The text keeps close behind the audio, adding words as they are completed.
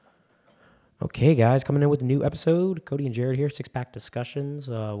Okay, guys, coming in with a new episode. Cody and Jared here, Six Pack Discussions.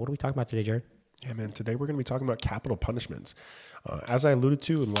 What are we talking about today, Jared? Yeah, man, today we're going to be talking about capital punishments. As I alluded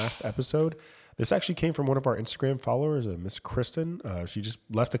to in last episode, this actually came from one of our Instagram followers, Miss Kristen. She just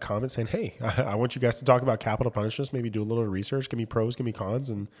left a comment saying, hey, I want you guys to talk about capital punishments, maybe do a little research, give me pros, give me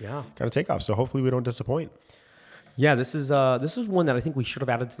cons, and kind of take off. So hopefully we don't disappoint. Yeah, this is one that I think we should have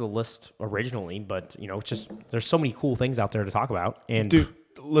added to the list originally, but it's just there's so many cool things out there to talk about. And dude,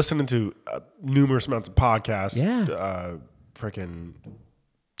 listening to numerous amounts of podcasts, freaking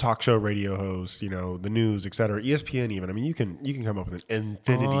talk show radio hosts, the news, et cetera, ESPN even. I mean, you can come up with an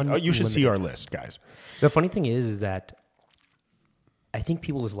infinity. You should see our list, guys. The funny thing is that I think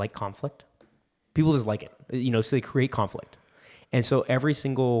people just like conflict. People just like it, so they create conflict. And so every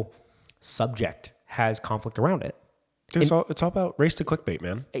single subject has conflict around it. It's all about race to clickbait,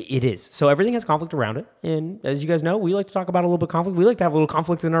 man. It is. So everything has conflict around it. And as you guys know, we like to talk about a little bit of conflict. We like to have a little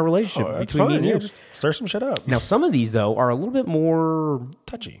conflict in our relationship. That's between fine. me and you. Just stir some shit up. Now, some of these, though, are a little bit more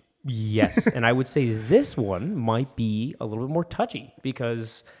touchy. Yes. And I would say this one might be a little bit more touchy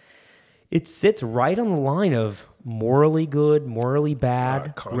because it sits right on the line of morally good, morally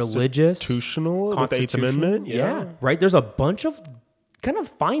bad, religious. Constitutional with the Eighth Amendment. Yeah. Right? There's a bunch of kind of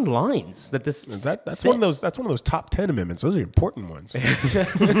fine lines that this that's one of those top 10 amendments. Those are important ones.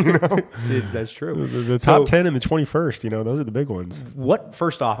 That's true. The top 10 and the 21st, those are the big ones.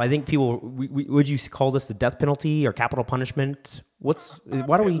 First off, I think people would you call this the death penalty or capital punishment?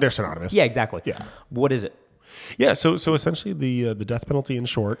 They're synonymous. Yeah, exactly. Yeah. What is it? Yeah, so essentially the death penalty in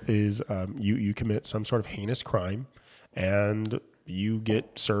short is you commit some sort of heinous crime and you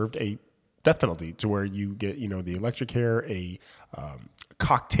get served a death penalty to where you get, the electric hair, a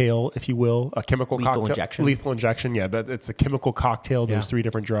cocktail, if you will, a chemical lethal injection. Lethal injection. Yeah, it's a chemical cocktail, those three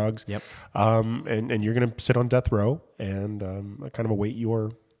different drugs. Yep. And you're going to sit on death row and kind of await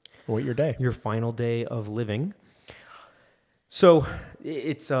your day. Your final day of living. So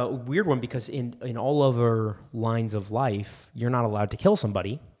it's a weird one because in all other lines of life, you're not allowed to kill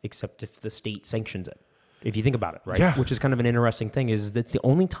somebody except if the state sanctions it. If you think about it, right? Yeah. Which is kind of an interesting thing is that's the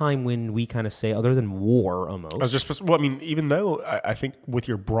only time when we kind of say, other than war almost. Even though I think with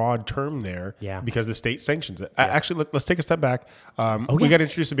your broad term there, because the state sanctions it. Yes. Actually, let's take a step back. We got to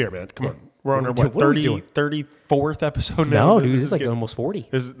introduce the beer, man. Come on. We're on our 34th episode now? No, dude, this is like almost 40.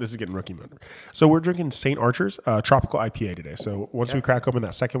 This is getting rookie mode. So we're drinking St. Archer's Tropical IPA today. So once we crack open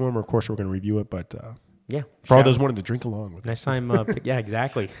that second one, of course, we're going to review it, but... for all those wanting to drink along with next time, yeah,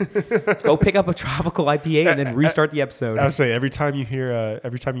 exactly. Go pick up a tropical IPA and then restart the episode. I would say every time you hear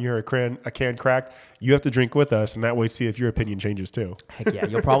a can cracked, you have to drink with us, and that way see if your opinion changes too. Heck yeah,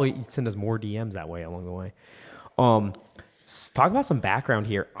 you'll probably send us more DMs that way along the way. Talk about some background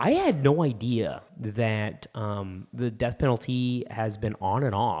here. I had no idea that the death penalty has been on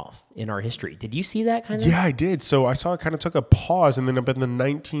and off in our history. Did you see that kind of? Yeah, I did. So I saw it kind of took a pause, and then up in the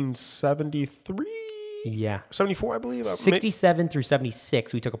 1973. Yeah. 74, I believe. 67 through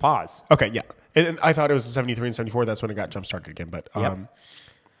 76, we took a pause. Okay, yeah. And I thought it was 73 and 74. That's when it got jump-started again. But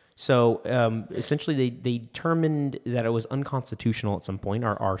So essentially they determined that it was unconstitutional at some point.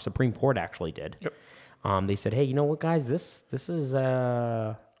 Our Supreme Court actually did. Yep. They said, hey, you know what, guys? This is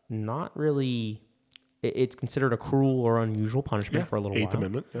not really... It's considered a cruel or unusual punishment for a little while. Eighth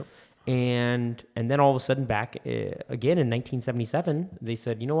Amendment, yep. And then all of a sudden back again in 1977, they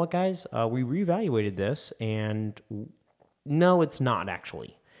said, you know what, guys, we reevaluated this, and no, it's not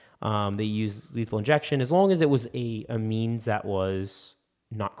actually. They used lethal injection as long as it was a means that was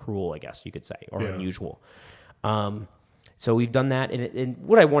not cruel, I guess you could say, or unusual. So we've done that, and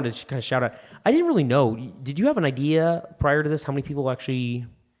what I wanted to kind of shout out, I didn't really know. Did you have an idea prior to this how many people actually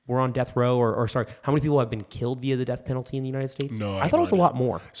were on death row, or how many people have been killed via the death penalty in the United States? No, I thought it was a lot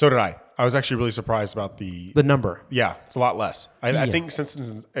more. So did I. I was actually really surprised about the number. Yeah, it's a lot less. I think since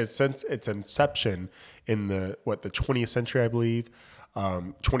its inception in the 20th century, I believe,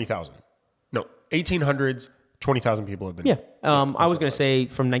 20,000. No, 1800s. 20,000 people have been. Yeah, I was going to say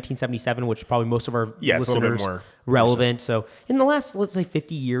from 1977, which probably most of our listeners more relevant. So in the last, let's say,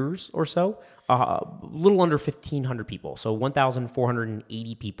 50 years or so, a little under 1,500 people. So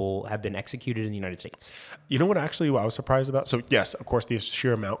 1,480 people have been executed in the United States. You know what I was surprised about? So yes, of course, the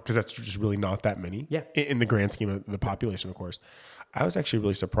sheer amount, because that's just really not that many. Yeah. In the grand scheme of the population, of course. I was actually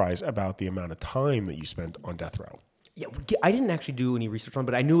really surprised about the amount of time that you spent on death row. Yeah, I didn't actually do any research on it,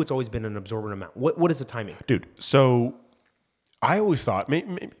 but I knew it's always been an absorbent amount. What is the timing? Dude, so I always thought,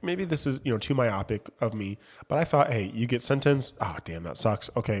 maybe this is too myopic of me, but I thought, hey, you get sentenced. Oh, damn, that sucks.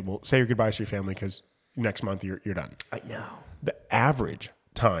 Okay, well, say your goodbyes to your family because next month you're done. I know. The average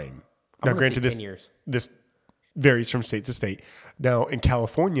time. Now, granted, 10 years. This Varies from state to state. Now, in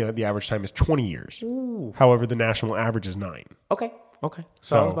California, the average time is 20 years. Ooh. However, the national average is 9. Okay.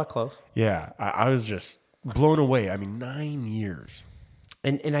 So I was about close. Yeah, I was just blown away. I mean, 9 years.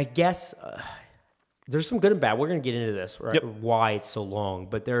 And I guess there's some good and bad. We're going to get into this, right? Yep. Why it's so long,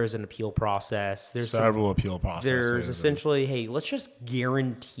 but there is an appeal process. There's several appeal processes. There's essentially, hey, let's just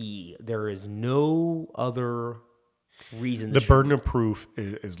guarantee there is no other reason. The burden of proof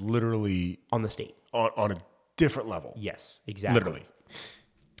is literally on the state. On a different level. Yes, exactly.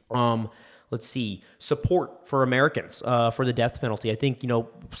 Literally. Let's see. Support for Americans for the death penalty. I think,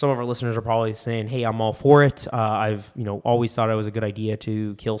 some of our listeners are probably saying, hey, I'm all for it. I've, always thought it was a good idea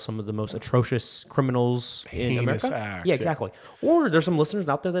to kill some of the most atrocious criminals in America. Acts, yeah, exactly. Yeah. Or there's some listeners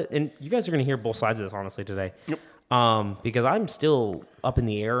out there that, and you guys are going to hear both sides of this, honestly, today. Yep. Because I'm still up in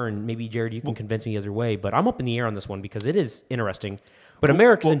the air, and maybe, Jared, you can convince me either way, but I'm up in the air on this one because it is interesting. But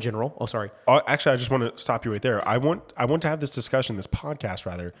Americans in general. Oh, sorry. Actually, I just want to stop you right there. I want to have this discussion, this podcast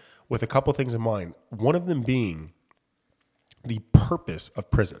rather, with a couple things in mind. One of them being the purpose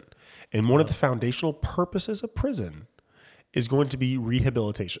of prison, and one of the foundational purposes of prison is going to be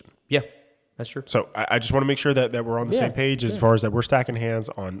rehabilitation. Yeah, that's true. So I just want to make sure that we're on the same page as far as that we're stacking hands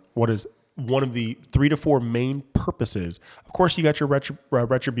on what is one of the 3 to 4 main purposes. Of course, you got your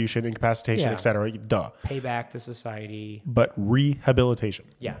retribution, incapacitation, et cetera. Duh. Payback to society. But rehabilitation.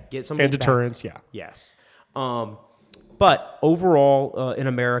 Yeah. Get somebody and deterrence, back. Yes. But overall, in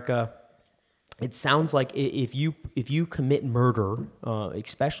America, it sounds like if you commit murder,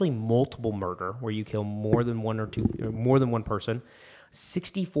 especially multiple murder, where you kill more than one person,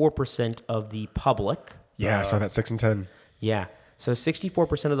 64% of the public. Yeah, so that's 6 in 10. Yeah. So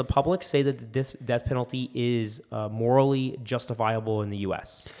 64% of the public say that the death penalty is morally justifiable in the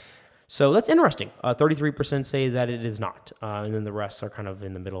U.S. So that's interesting. 33% say that it is not. And then the rest are kind of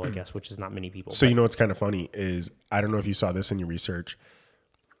in the middle, I guess, which is not many people. So what's kind of funny is, I don't know if you saw this in your research.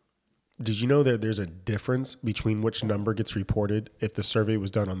 Did you know that there's a difference between which number gets reported if the survey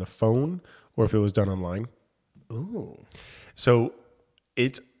was done on the phone or if it was done online? Ooh. So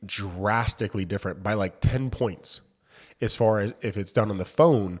it's drastically different by like 10 points. As far as if it's done on the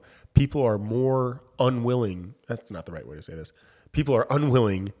phone, people are more unwilling. That's not the right way to say this. People are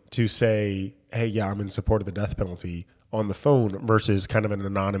unwilling to say, hey, yeah, I'm in support of the death penalty on the phone versus kind of an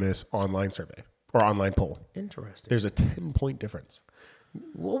anonymous online survey or online poll. Interesting. There's a 10-point difference.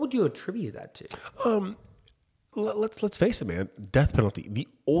 What would you attribute that to? Let's face it, man. Death penalty, the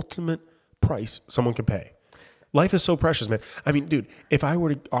ultimate price someone can pay. Life is so precious, man. I mean, dude, if I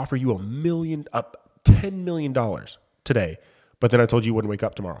were to offer you $10 million today, but then I told you wouldn't wake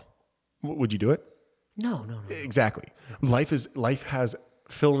up tomorrow, would you do it? No. Exactly. Life has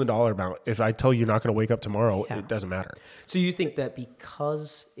fill in the dollar amount. If I tell you you're not going to wake up tomorrow, it doesn't matter. So you think that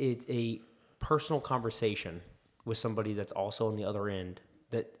because it's a personal conversation with somebody that's also on the other end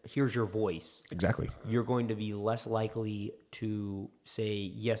that hears your voice, exactly, you're going to be less likely to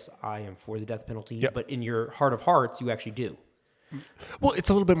say, yes, I am for the death penalty, but in your heart of hearts, you actually do. Well, it's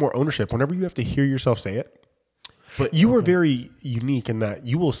a little bit more ownership. Whenever you have to hear yourself say it, but you are very unique in that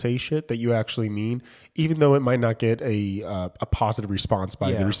you will say shit that you actually mean, even though it might not get a positive response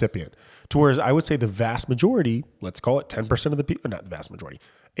by the recipient. To whereas I would say the vast majority, let's call it 10% of the people, not the vast majority,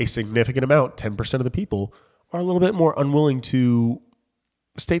 a significant amount, 10% of the people are a little bit more unwilling to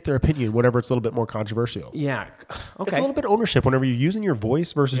state their opinion whenever it's a little bit more controversial. Yeah. Okay. It's a little bit ownership whenever you're using your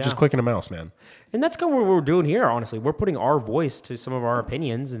voice versus just clicking a mouse, man. And that's kind of what we're doing here, honestly. We're putting our voice to some of our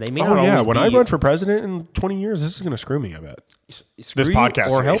opinions, and they may not always when I run for president in 20 years, this is going to screw me, I bet. This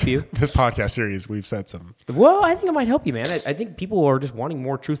podcast or help you. This podcast series, we've said some. Well, I think it might help you, man. I think people are just wanting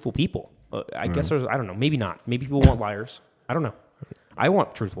more truthful people. I guess I don't know. Maybe not. Maybe people want liars. I don't know. I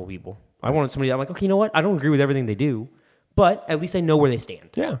want truthful people. I want somebody that I'm like, okay, you know what? I don't agree with everything they do, but at least I know where they stand.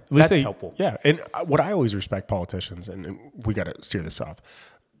 Yeah, at least that's helpful. Yeah, and what I always respect politicians, and we got to steer this off.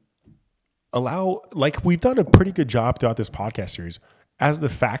 Like we've done a pretty good job throughout this podcast series. As the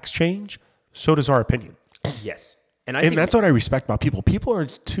facts change, so does our opinion. Yes. And that's what I respect about people. People are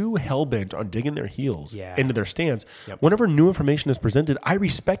too hell-bent on digging their heels into their stands. Yep. Whenever new information is presented, I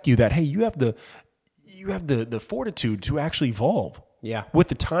respect you that, hey, you have the fortitude to actually evolve. Yeah. With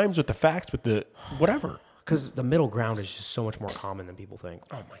the times, with the facts, with the whatever. Because the middle ground is just so much more common than people think.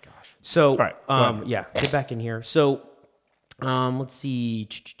 Oh, my gosh. So, all right, get back in here. So, let's see.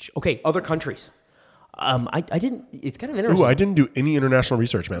 Okay, other countries. I didn't. It's kind of interesting. Ooh, I didn't do any international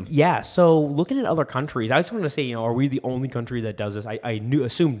research, man. Yeah. So looking at other countries, I just wanted to say, are we the only country that does this? I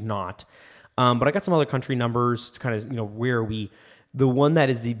assumed not, but I got some other country numbers to kind of where we. The one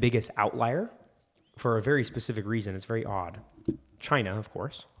that is the biggest outlier, for a very specific reason. It's very odd. China, of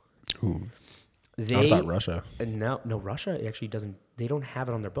course. Ooh. They thought Russia. No, Russia actually doesn't. They don't have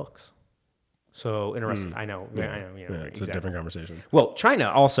it on their books. So interesting. I know. I know. Yeah, it's a different conversation. Well, China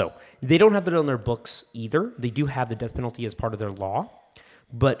also, they don't have that on their books either. They do have the death penalty as part of their law,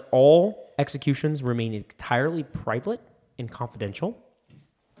 but all executions remain entirely private and confidential,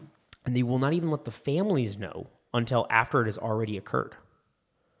 and they will not even let the families know until after it has already occurred,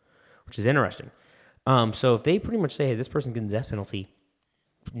 which is interesting. So if they pretty much say, hey, this person's getting the death penalty,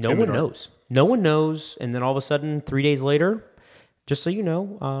 no one knows. No one knows, and then all of a sudden, 3 days later, just so you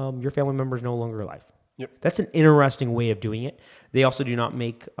know, your family member is no longer alive. Yep. That's an interesting way of doing it. They also do not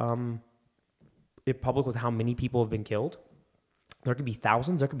make it public with how many people have been killed. There could be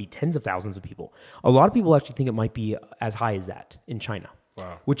thousands. There could be tens of thousands of people. A lot of people actually think it might be as high as that in China.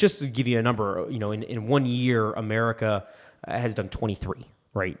 Wow. Which, just to give you a number, in 1 year, America has done 23,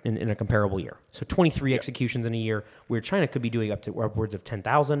 right, in a comparable year. So 23 executions in a year, where China could be doing up to upwards of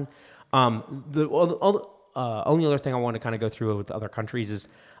 10,000. The only other thing I want to kind of go through with other countries is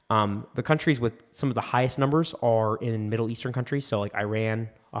the countries with some of the highest numbers are in Middle Eastern countries. So like Iran,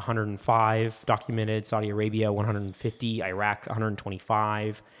 105 documented, Saudi Arabia, 150, Iraq,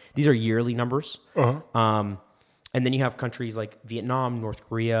 125. These are yearly numbers. And then you have countries like Vietnam, North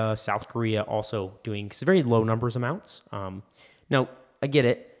Korea, South Korea also doing very low numbers amounts. Now, I get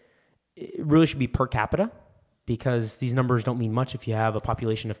it. It really should be per capita because these numbers don't mean much if you have a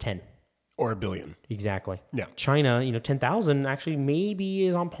population of 10. Or 1 billion. Exactly. Yeah. China, 10,000 actually maybe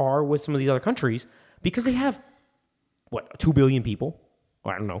is on par with some of these other countries because they have, 2 billion people?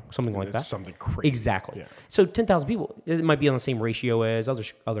 Or I don't know, something like that. Something crazy. Exactly. Yeah. So 10,000 people, it might be on the same ratio as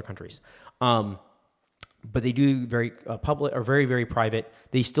other countries. But they do very public or very, very private.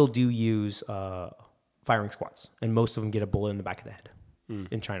 They still do use firing squads, and most of them get a bullet in the back of the head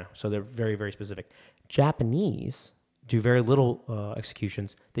in China. So they're very, very specific. Japanese do very little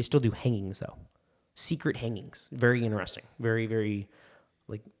executions. They still do hangings, though. Secret hangings. Very interesting. Very, very,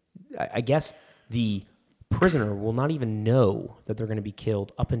 I guess the prisoner will not even know that they're going to be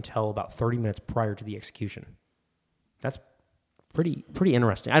killed up until about 30 minutes prior to the execution. That's pretty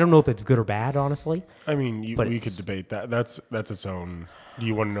interesting. I don't know if it's good or bad, honestly. I mean, we could debate that. That's its own. Do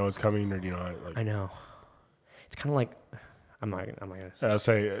you want to know it's coming, or do you not? I know. It's kind of like I'm not gonna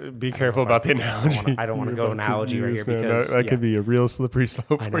say. Be careful about the analogy. I don't want to go analogy right here man. because that could be a real slippery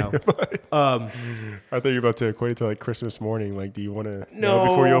slope. I know. I thought you were about to equate it to like Christmas morning. Like, do you want to know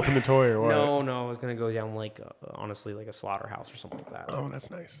before you open the toy or what? No. I was gonna go down honestly like a slaughterhouse or something like that. Oh, that's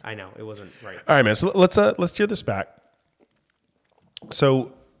nice. I know it wasn't right. All right, man. So let's tear this back.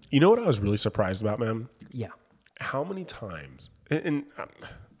 So, you know what I was really surprised about, man? Yeah. How many times?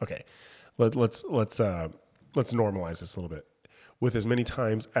 Okay, let's normalize this a little bit. With as many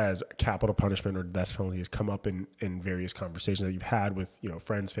times as capital punishment or death penalty has come up in various conversations that you've had with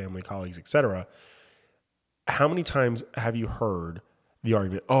friends, family, colleagues, etc. How many times have you heard the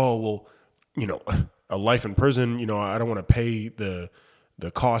argument? Oh, well, a life in prison. I don't want to pay the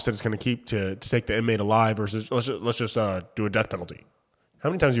cost that it's going to keep to take the inmate alive versus let's just do a death penalty. How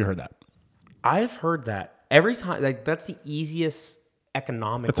many times have you heard that? I've heard that every time. That's the easiest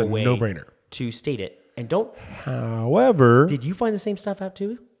economical way no-brainer to state it. And don't. However, Did you find the same stuff out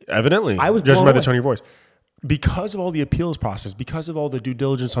too? Evidently, I was judging blown by the away. tone of your voice. Because of all the appeals process, because of all the due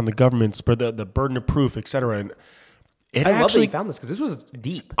diligence on the government's, the burden of proof, etc. And it I love that actually you found this because this was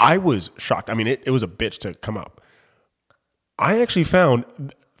deep. I was shocked. I mean, it was a bitch to come up. I actually found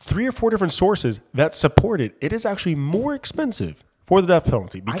 3 or 4 different sources that supported it is actually more expensive for the death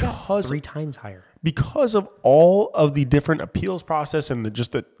penalty I got 3 times higher. because of all of the different appeals process and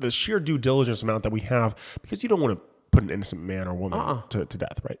the sheer due diligence amount that we have, because you don't want to put an innocent man or woman to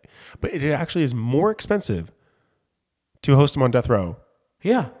death, right? But it actually is more expensive to host them on death row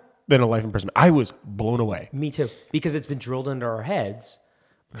Yeah. than a life imprisonment. I was blown away. Me too. Because it's been drilled into our heads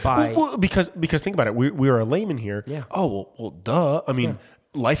by. Well, because think about it. We are a layman here. Yeah. Oh, well, duh. I mean,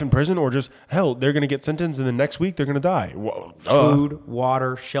 life in prison or just, hell, they're going to get sentenced and the next week they're going to die. Well, Food,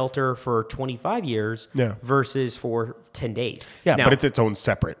 water, shelter for 25 years versus for 10 days. Yeah, Now, but it's its own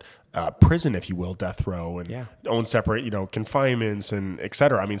separate prison, if you will, death row, and own separate, confinements and et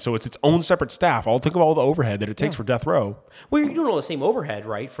cetera. I mean, so it's its own separate staff. Think of all the overhead that it takes for death row. well, you're doing all the same overhead,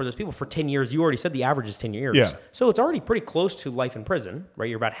 right? For those people for 10 years, you already said the average is 10 years. Yeah. So it's already pretty close to life in prison, right?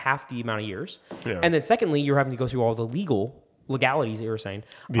 You're about half the amount of years. Yeah. And then secondly, you're having to go through all the legalities that you were saying.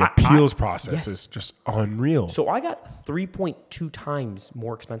 The appeals process is just unreal. So I got 3.2 times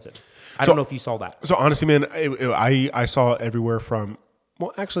more expensive. I don't know if you saw that. So honestly, man, I saw everywhere from,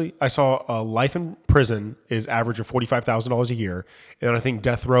 well, actually, I saw life in prison is average of $45,000 a year, and I think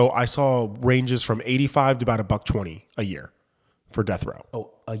death row I saw ranges from $85 to about $120 a year for death row.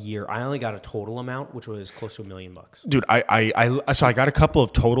 Oh, a year. I only got a total amount, which was close to $1 million. Dude, so I got a couple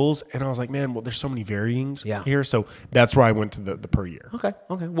of totals, and I was like, man, well, there's so many varyings here, so that's where I went to the per year. Okay.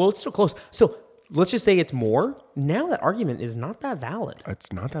 Well, it's still close. So let's just say it's more. Now that argument is not that valid.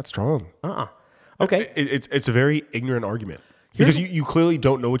 It's not that strong. Okay. It's a very ignorant argument because you clearly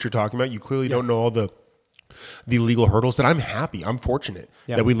don't know what you're talking about. You clearly don't know all the legal hurdles. And I'm fortunate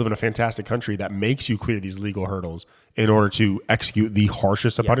that we live in a fantastic country that makes you clear these legal hurdles in order to execute the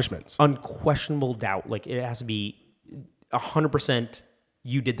harshest of punishments. Unquestionable doubt. Like it has to be 100%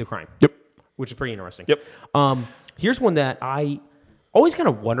 you did the crime. Yep. Which is pretty interesting. Yep. Here's one that I always kind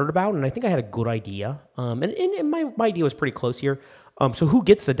of wondered about, and I think I had a good idea. And my idea was pretty close here. So who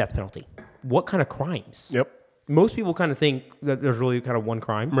gets the death penalty? What kind of crimes? Yep. Most people kind of think that there's really kind of one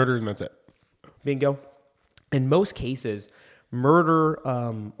crime. Murder, and that's it. Bingo. In most cases, murder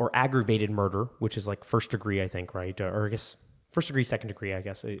or aggravated murder, which is like first degree, I think, right? Or I guess first degree, second degree, I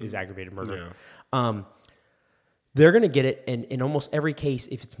guess, is aggravated murder. Yeah. They're going to get it in almost every case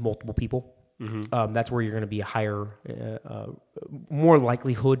if it's multiple people. Mm-hmm. That's where you're going to be a higher, more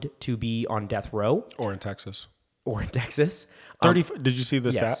likelihood to be on death row. Or in Texas. 30. Did you see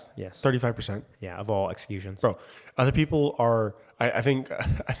the stat? Yes. 35%. Yeah, of all executions. Bro, other people are. I think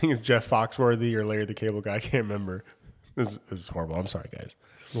it's Jeff Foxworthy or Larry the Cable Guy. I can't remember. This is horrible. I'm sorry, guys.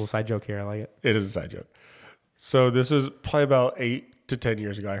 A little side joke here. I like it. It is a side joke. So this was probably about 8 to 10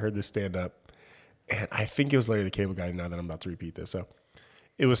 years ago. I heard this stand up, and I think it was Larry the Cable Guy. Now that I'm about to repeat this, so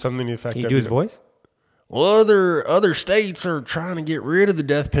it was something to the effect. Can you do his voice? Well, other states are trying to get rid of the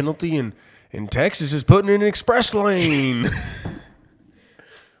death penalty, and Texas is putting in an express lane.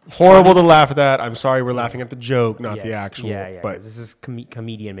 Horrible to laugh at that. I'm sorry, we're laughing at the joke, not the actual. Yeah. But this is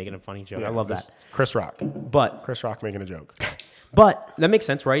comedian making a funny joke. I love that. Chris Rock. But Chris Rock making a joke. But that makes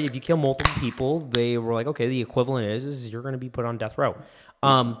sense, right? If you kill multiple people, they were like, okay, the equivalent is you're going to be put on death row.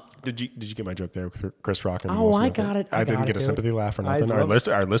 Did you get my joke there with Chris Rock? And I got it. I didn't get a sympathy laugh or nothing.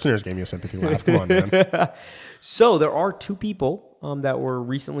 Our listeners gave me a sympathy laugh. Come on, man. So there are 2 people that were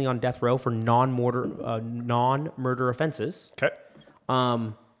recently on death row for non-murder offenses. Okay.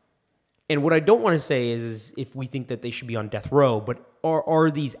 And what I don't want to say is if we think that they should be on death row, but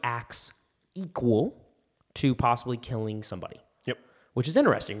are these acts equal to possibly killing somebody? Yep. Which is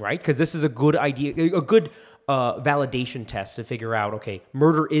interesting, right? Because this is a good idea, a good validation test to figure out, okay,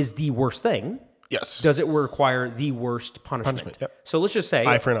 murder is the worst thing. Yes. Does it require the worst punishment? Yep. So let's just say...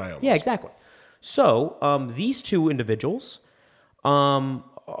 eye for an eye almost. Yeah, exactly. So these 2 individuals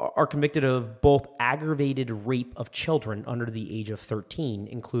are convicted of both aggravated rape of children under the age of 13,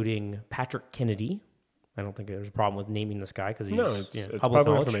 including Patrick Kennedy. I don't think there's a problem with naming this guy because he's it's public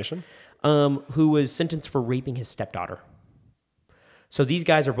information. Who was sentenced for raping his stepdaughter. So these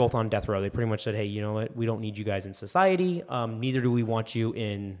guys are both on death row. They pretty much said, hey, you know what? We don't need you guys in society. Neither do we want you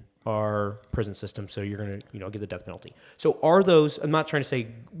in our prison system. So you're going to, get the death penalty. So are those, I'm not trying to say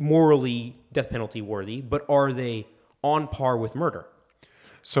morally death penalty worthy, but are they on par with murder?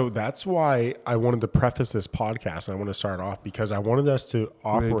 So that's why I wanted to preface this podcast. And I want to start off because I wanted us to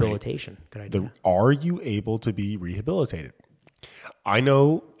operate. Rehabilitation. Good idea. Are you able to be rehabilitated? I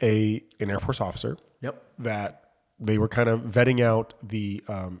know an Air Force officer that they were kind of vetting out the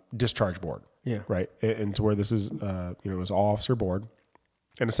discharge board. Yeah. Right. And to where this is, it was all officer board.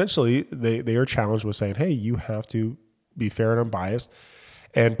 And essentially they are challenged with saying, hey, you have to be fair and unbiased.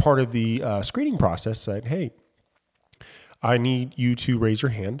 And part of the screening process said, hey, I need you to raise your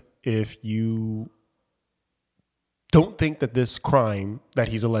hand if you don't think that this crime that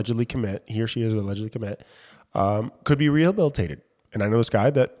he or she is allegedly commit, could be rehabilitated. And I know this guy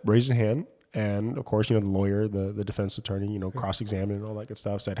that raised his hand, and of course, the lawyer, the defense attorney, cross-examined and all that good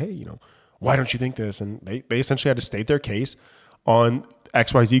stuff, said, hey, why don't you think this? And they essentially had to state their case on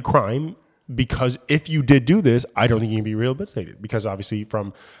XYZ crime, because if you did do this, I don't think you can be rehabilitated, because obviously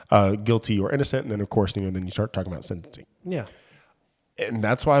from guilty or innocent, and then of course, then you start talking about sentencing. Yeah. And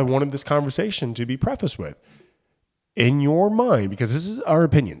that's why I wanted this conversation to be prefaced with, in your mind, because this is our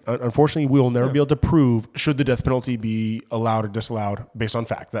opinion. Unfortunately, we will never be able to prove should the death penalty be allowed or disallowed based on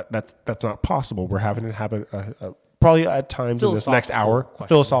fact. That's not possible. We're having to have a probably at times in this next hour,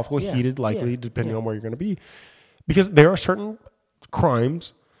 philosophical, heated, likely, depending on where you're going to be, because there are certain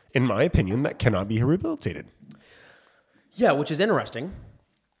crimes, in my opinion, that cannot be rehabilitated. Yeah, which is interesting.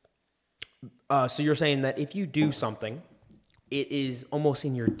 So you're saying that if you do something, it is almost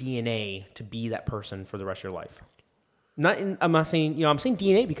in your DNA to be that person for the rest of your life. I'm not saying, I'm saying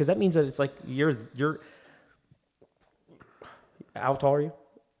DNA because that means that it's like you're how tall are you?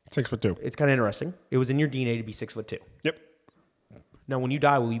 6'2". It's kind of interesting. It was in your DNA to be 6'2". Yep. Now, when you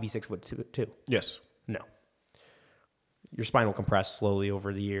die, will you be 6'2"? Yes. No. your spine will compress slowly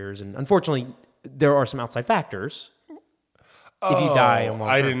over the years. And unfortunately, there are some outside factors. If you die,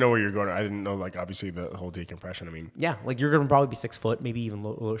 I didn't know where you're going. I didn't know, like, obviously the whole decompression. I mean, yeah, like you're going to probably be 6 foot, maybe even a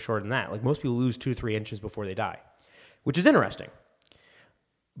little shorter than that. Like most people lose 2 to 3 inches before they die, which is interesting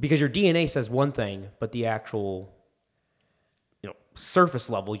because your DNA says one thing, but the actual, surface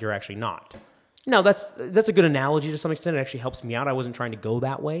level, you're actually not. Now, that's a good analogy to some extent. It actually helps me out. I wasn't trying to go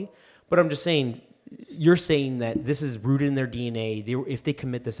that way, but I'm just saying, you're saying that this is rooted in their DNA. If they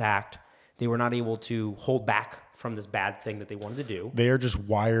commit this act, they were not able to hold back from this bad thing that they wanted to do. They are just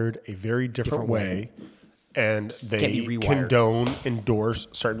wired a very different way, and they be rewired. condone, endorse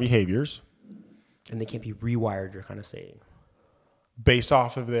certain behaviors. And they can't be rewired, you're kind of saying. Based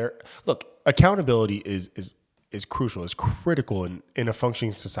off of their... Look, accountability is crucial, is critical in a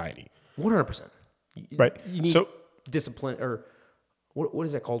functioning society. 100%. Right? You need discipline, or what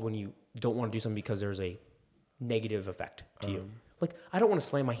is that called when you don't want to do something because there's a negative effect to you? Like, I don't want to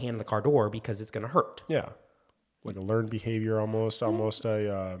slam my hand in the car door because it's going to hurt. Yeah. Like a learned behavior, almost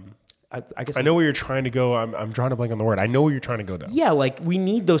a... I guess I know where you're trying to go. I'm drawing a blank on the word. I know where you're trying to go, though. Yeah, like we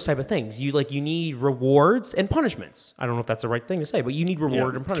need those type of things. You need rewards and punishments. I don't know if that's the right thing to say, but you need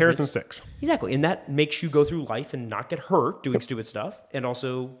reward and punishments. Carrots and sticks. Exactly, and that makes you go through life and not get hurt doing stupid stuff, and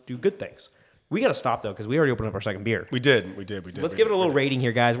also do good things. We got to stop though because we already opened up our second beer. We did. Let's give it a little rating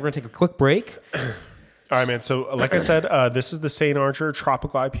here, guys. We're gonna take a quick break. All right, man. So, like I said, this is the St. Archer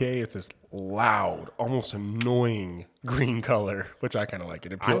Tropical IPA. It's this loud, almost annoying green color, which I kind of like.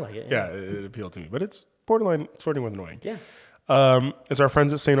 I like it. Yeah, it appealed to me, but it's borderline flirting with annoying. Yeah. It's our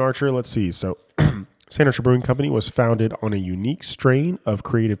friends at St. Archer. Let's see. So, St. Archer Brewing Company was founded on a unique strain of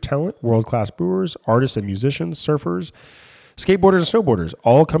creative talent, world-class brewers, artists and musicians, surfers, skateboarders and snowboarders,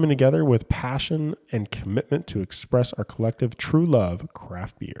 all coming together with passion and commitment to express our collective true love,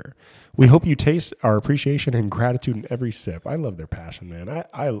 craft beer. We hope you taste our appreciation and gratitude in every sip. I love their passion, man.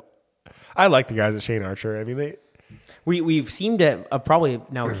 I like the guys at St. Archer. I mean, we've seemed to have probably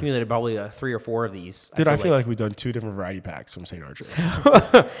now accumulated probably 3 or 4 of these. Dude, I feel like we've done 2 different variety packs from St. Archer.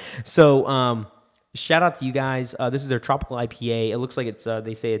 So, shout out to you guys. This is their tropical IPA. It looks like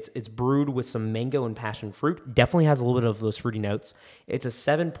they say it's brewed with some mango and passion fruit. Definitely has a little bit of those fruity notes. It's a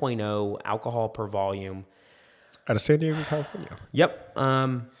 7.0 alcohol per volume. Out of San Diego, California. Yep.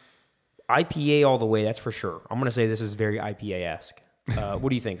 IPA all the way, that's for sure. I'm going to say this is very IPA-esque. What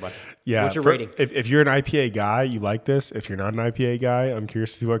do you think, bud? Yeah. What's your rating? If you're an IPA guy, you like this. If you're not an IPA guy, I'm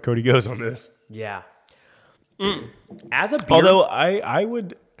curious to see what Cody goes on this. Yeah. As a beer... Although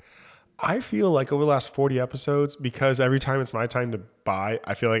I feel like over the last 40 episodes, because every time it's my time to buy,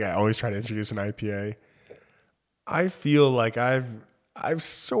 I feel like I always try to introduce an IPA. I feel like I've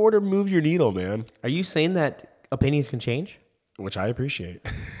sort of moved your needle, man. Are you saying that opinions can change? Which I appreciate.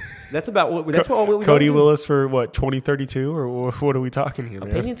 That's about what. That's what we Cody Willis for what 2032 or what are we talking here,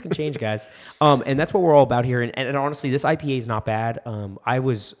 man? Opinions can change, guys. And that's what we're all about here. And honestly, this IPA is not bad. I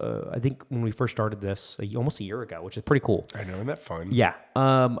think when we first started this almost a year ago, which is pretty cool. I know, isn't that fun? Yeah.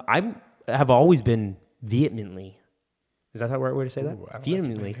 I have always been vehemently. Is that the right way to say that? Ooh,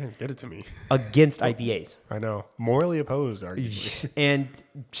 vehemently. Man, get it to me. Against IPAs. I know. Morally opposed, arguably. And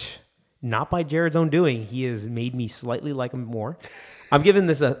not by Jared's own doing. He has made me slightly like him more. I'm giving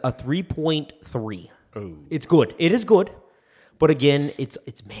this a 3.3. Oh. It's good. It is good. But again, it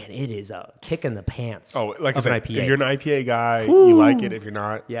is a kick in the pants. Oh, like I said, IPA. if you're an IPA guy, you like it. If you're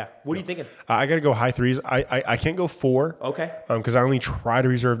not, Yeah. What are you thinking? I got to go high 3s. I can't go 4. Okay. Because I only try to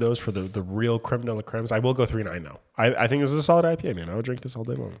reserve those for the real creme de la cremes. I will go 3.9 though. I think this is a solid IPA, man. I would drink this all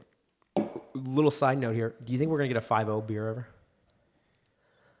day long. Little side note here. Do you think we're going to get a 5.0 beer ever?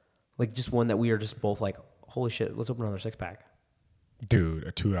 Like just one that we are just both like, holy shit, let's open another 6-pack. Dude,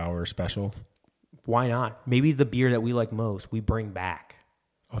 a 2-hour special. Why not? Maybe the beer that we like most, we bring back.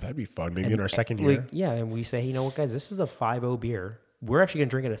 Oh, that'd be fun. Maybe in our second year. Like, yeah, and we say, hey, you know what, guys, this is a 5.0 beer. We're actually going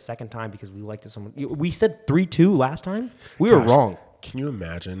to drink it a second time because we liked it so much. We said 3.2 last time. We were wrong. Can you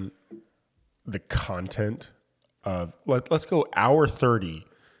imagine the content of, let's go hour 30,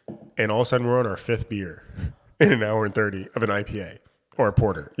 and all of a sudden we're on our 5th beer in an hour and 30 of an IPA or a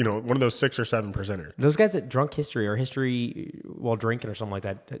porter. You know, one of those 6 or 7 percenter. Those guys at Drunk History or History While Drinking or something like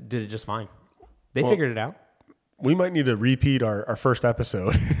that did it just fine. They figured it out. We might need to repeat our first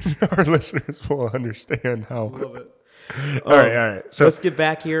episode. Our listeners will understand how. Love it. All right. So let's get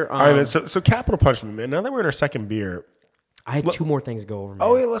back here. All right, man. So capital punishment, man. Now that we're in our second beer. I had 2 more things to go over, man.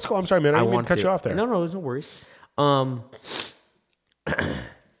 Oh, yeah, let's go. I'm sorry, man. I didn't mean to cut you off there. No, there's no worries. What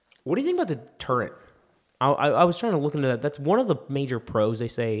do you think about the deterrent? I was trying to look into that. That's one of the major pros they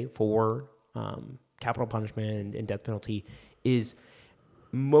say for capital punishment and death penalty is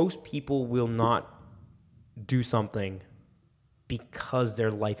most people will not do something because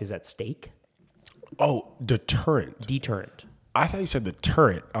their life is at stake. Oh, deterrent. Deterrent. I thought you said the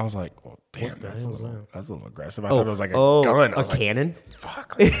turret. I was like, well, damn, that's a little aggressive. I thought it was like a gun. I A was like, cannon?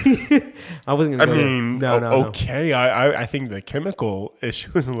 fuck. I wasn't going to go there. No. okay. I think the chemical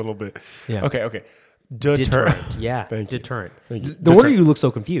issue is a little bit. Yeah. Okay. Deterrent. Yeah. Thank you. Deterrent. Thank you. No wonder you look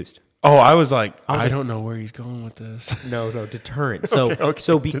so confused. Oh, I was like, I don't know where he's going with this. No, deterrent. So, like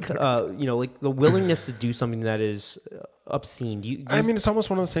the willingness to do something that is obscene. I mean, it's almost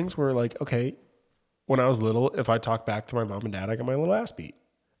one of those things where, like, okay, when I was little, if I talked back to my mom and dad, I got my little ass beat.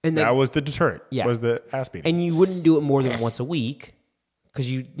 And that was the deterrent. Yeah. Was the ass beat. And you wouldn't do it more than once a week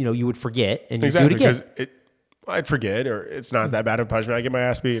because you would forget and you do it again. Because I'd forget, or it's not that bad of a punishment. I get my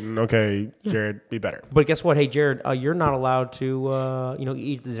ass beaten. Okay, Jared, be better. But guess what? Hey, Jared, you're not allowed to,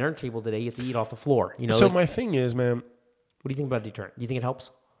 eat at the dinner table today. You have to eat off the floor. So my thing is, man. What do you think about deterrent? Do you think it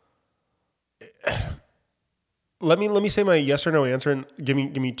helps? Let me say my yes or no answer, and give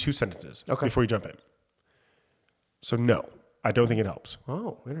me 2 sentences before you jump in. So no, I don't think it helps.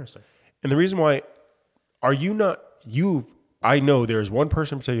 Oh, interesting. And the reason why, I know there's one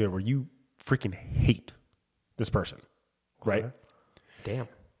person in particular where you freaking hate this person, right? Damn.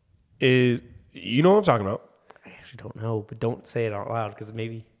 You know what I'm talking about? I actually don't know, but don't say it out loud because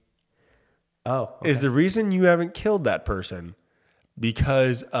maybe. Oh. Okay. Is the reason you haven't killed that person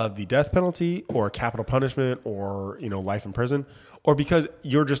because of the death penalty or capital punishment or, life in prison, or because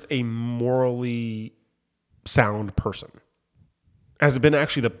you're just a morally sound person? Has it been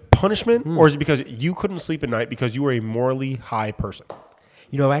actually the punishment, or is it because you couldn't sleep at night because you were a morally high person?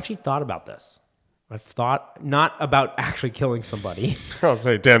 I've actually thought about this. I've thought not about actually killing somebody. I'll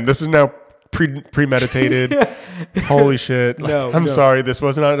say, damn, this is now premeditated. Holy shit. No, I'm sorry. This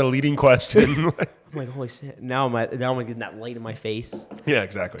was not a leading question. I'm like, holy shit. Now I'm getting that light in my face. Yeah,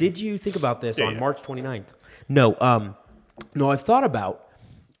 exactly. Did you think about this on March 29th? No. I've thought about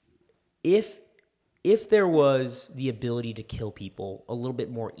if there was the ability to kill people a little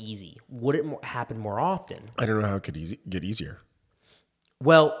bit more easy, would it happen more often? I don't know how it could get easier.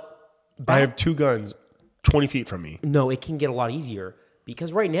 Well, I have 2 guns 20 feet from me. No, it can get a lot easier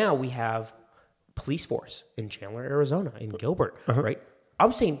because right now we have police force in Chandler, Arizona, in Gilbert, right?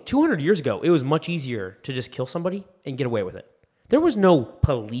 I'm saying 200 years ago, it was much easier to just kill somebody and get away with it. There was no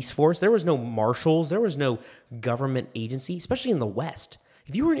police force. There was no marshals. There was no government agency, especially in the West.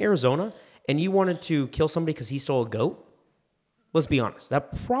 If you were in Arizona and you wanted to kill somebody because he stole a goat, let's be honest,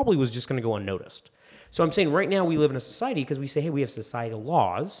 that probably was just going to go unnoticed. So I'm saying right now we live in a society because we say, hey, we have societal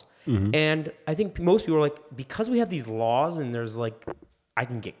laws. And I think most people are like, because we have these laws and there's like, I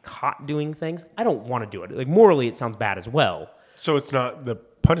can get caught doing things, I don't want to do it. Like morally, it sounds bad as well. So it's not the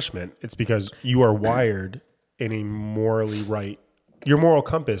punishment. It's because you are wired in a morally right. Your moral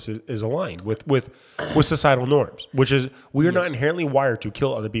compass is aligned with societal norms, which is we are not inherently wired to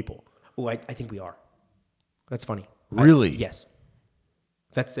kill other people. Oh, I think we are. That's funny. Really? Yes.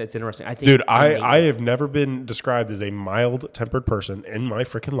 That's interesting. I think, dude, I have never been described as a mild-tempered person in my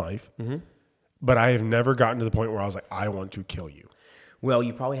freaking life, but I have never gotten to the point where I was like, I want to kill you. Well,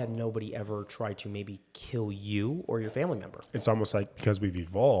 you probably had nobody ever try to maybe kill you or your family member. It's almost like because we've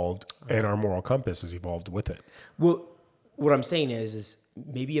evolved and our moral compass has evolved with it. Well, what I'm saying is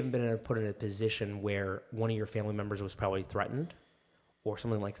maybe you haven't been put in a position where one of your family members was probably threatened or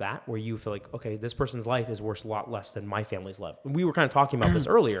something like that, where you feel like, okay, this person's life is worth a lot less than my family's life. We were kind of talking about this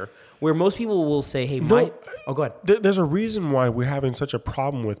earlier, where most people will say, hey, go ahead. There's a reason why we're having such a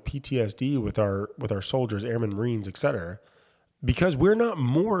problem with PTSD with our soldiers, airmen, Marines, etc. Because we are not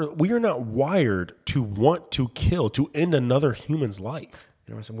wired to want to kill, to end another human's life.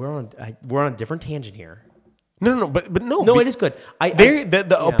 We're on a different tangent here. No, but no. No, it is good.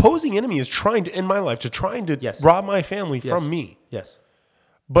 The opposing enemy is trying to end my life, trying to rob my family from me. Yes.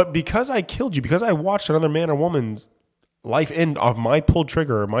 But because I killed you, because I watched another man or woman's life end off my pulled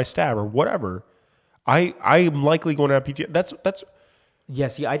trigger or my stab or whatever, I am likely going to have PTSD. That's. Yeah,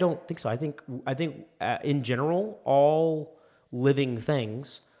 see, I don't think so. I think in general, all living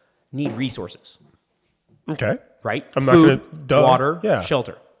things need resources. Okay. Right? I'm Food, not going to... water,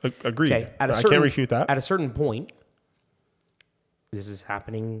 shelter. Agreed. Okay. I can't refute that. At a certain point, this is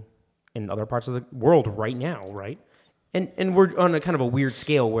happening in other parts of the world right now, right? And we're on a kind of a weird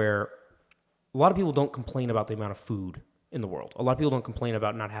scale where a lot of people don't complain about the amount of food in the world. A lot of people don't complain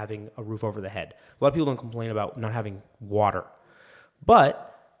about not having a roof over the head. A lot of people don't complain about not having water. But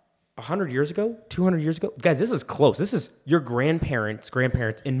 100 years ago, 200 years ago, guys, this is close. This is your grandparents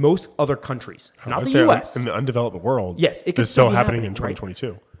in most other countries, not the U.S. In the undeveloped world, yes, it is still happening in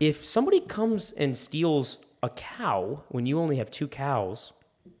 2022. Right? If somebody comes and steals a cow when you only have 2 cows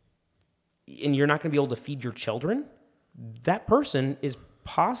and you're not going to be able to feed your children, that person is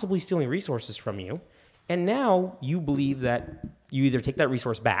possibly stealing resources from you. And now you believe that you either take that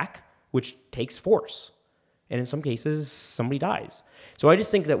resource back, which takes force. And in some cases, somebody dies. So I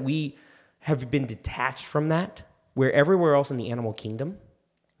just think that we have been detached from that, where everywhere else in the animal kingdom,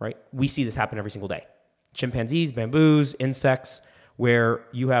 right, we see this happen every single day. Chimpanzees, bamboos, insects, where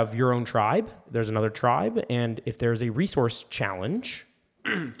you have your own tribe, there's another tribe, and if there's a resource challenge...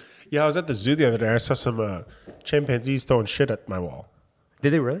 Yeah, I was at the zoo the other day. I saw some chimpanzees throwing shit at my wall.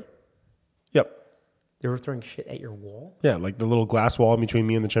 Did they really? Yep. They were throwing shit at your wall? Yeah, like the little glass wall between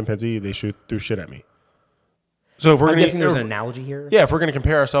me and the chimpanzee, they threw shit at me. So if we're I'm gonna, guessing there's an analogy here. yeah, if we're gonna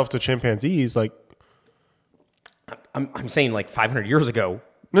compare ourselves to chimpanzees, like I'm saying like 500 years ago.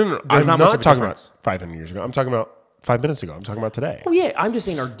 no, There's I'm not not, much of a talking difference. about 500 years ago. I'm talking about 5 minutes ago. I'm talking about today. Oh yeah, I'm just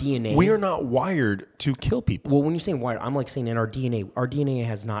saying our DNA. We are not wired to kill people. Well, when you're saying wired, I'm like saying in our DNA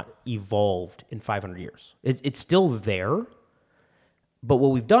has not evolved in 500 years. It's still there, but what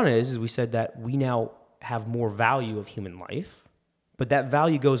we've done is we said that we now have more value of human life, but that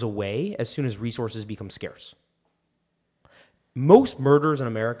value goes away as soon as resources become scarce. Most murders in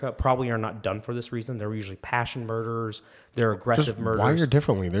America probably are not done for this reason. They're usually passion murders. They're aggressive Just murders. wired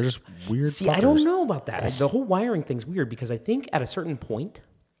differently. They're just weird. See, fuckers. I don't know about that. The whole wiring thing's weird because I think at a certain point,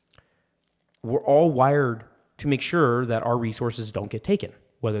 we're all wired to make sure that our resources don't get taken,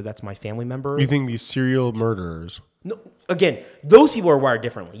 whether that's my family member. You think these serial murderers? No, again, those people are wired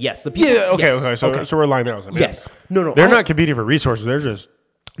differently. Yes, the people. Yeah. Okay. yes, Okay. So we're lying there. I was like, man, Yes. No. They're not competing for resources. They're just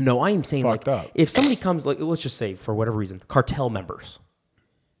No, I am saying fucked like up. if somebody comes, like let's just say for whatever reason, cartel members,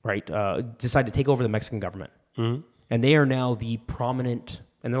 right, decide to take over the Mexican government, and they are now the prominent,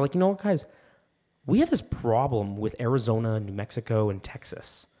 and they're like, you know what, guys, we have this problem with Arizona, New Mexico, and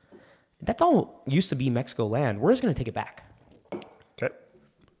Texas. That's all used to be Mexico land. We're just going to take it back. okay.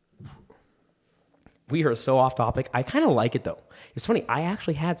 We are so off topic. I kind of like it though. It's funny. I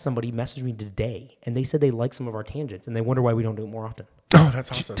actually had somebody message me today, and they said they like some of our tangents, and they wonder why we don't do it more often. Oh,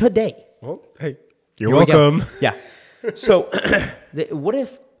 that's awesome. Today. Well, hey, you're Here we go. welcome. Yeah. So, what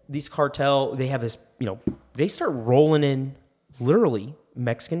if these cartel, they have this, they start rolling in literally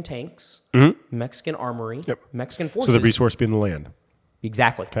Mexican tanks, Mexican armory, Yep. Mexican So forces. the resource being the land.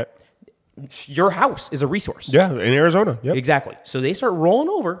 Exactly. Okay. Your house is a resource. Yeah, in Arizona. Yep. Exactly. So they start rolling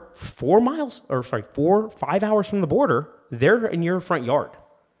over 4 5 hours from the border. They're in your front yard.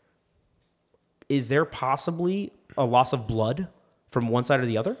 Is there possibly a loss of blood from one side or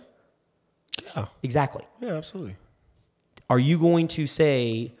the other? Yeah. Exactly. Yeah, absolutely. Are you going to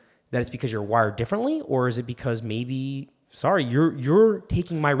say that it's because you're wired differently, or is it because maybe, you're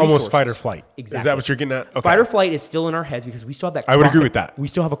taking my resources? Almost fight or flight. Exactly. Is that what you're getting at? Okay. Fight or flight is still in our heads because we still have that. I would agree with that. We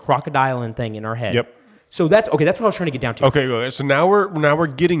still have a crocodile thing in our head. Yep. So that's okay. That's what I was trying to get down to. Okay, good. So now we're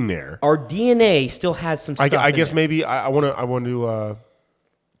getting there. Our DNA still has some stuff. I guess in it. maybe I want to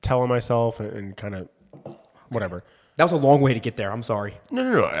tell myself and kind of whatever. That was a long way to get there. I'm sorry.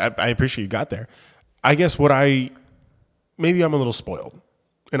 No. I appreciate you got there. I guess maybe I'm a little spoiled,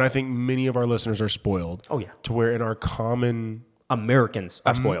 and I think many of our listeners are spoiled. Oh, yeah. To where in our common Americans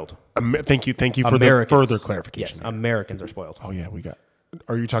are spoiled. thank you for the further clarification. Yes, Americans are spoiled. Oh yeah, we got.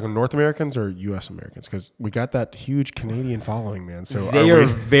 Are you talking North Americans or U.S. Americans? Because we got that huge Canadian following, man. So They are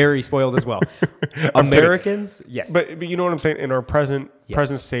very spoiled as well. Americans, yes. But you know what I'm saying? In our present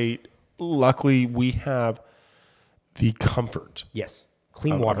state, luckily we have the comfort yes.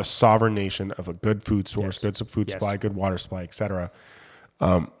 Clean of water. a sovereign nation, of a good food source, Yes. good food Yes. supply, good water supply, etc.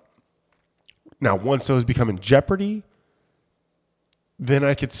 Now, once those become in jeopardy, then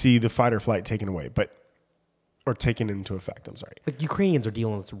I could see the fight or flight taken away, or taken into effect. I'm sorry. Like Ukrainians are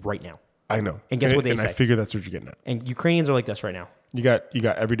dealing with this right now. I know. And guess what they and I say? figure that's what you're getting at. And Ukrainians are like this right now. You got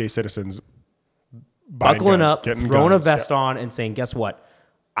everyday citizens buying Buckling guns, up, getting throwing guns. a vest on, and saying, "Guess what?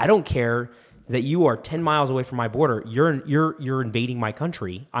 I don't care that you are 10 miles away from my border. You're invading my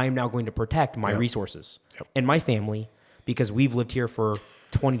country. I am now going to protect my resources and my family because we've lived here for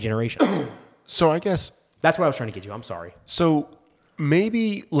 20 generations." So I guess That's what I was trying to get you. I'm sorry. so.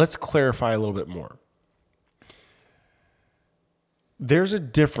 Maybe let's clarify a little bit more. There's a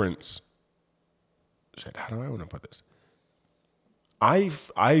difference. Shit, how do I want to put this?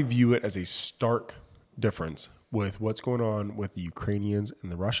 I view it as a stark difference with what's going on with the Ukrainians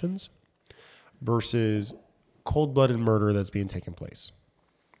and the Russians versus cold-blooded murder that's being taken place.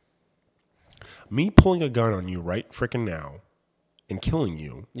 Me pulling a gun on you right frickin' now and killing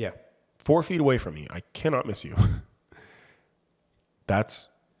you Yeah. 4 feet away from me, I cannot miss you. That's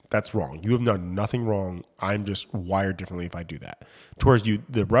wrong. You have done nothing wrong. I'm just wired differently if I do that. Towards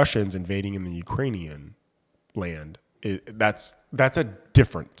the Russians invading in the Ukrainian land, that's a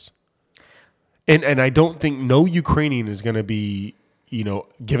difference. And I don't think no Ukrainian is going to be,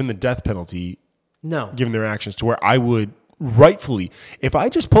 given the death penalty, No. given their actions, to where I would rightfully, if I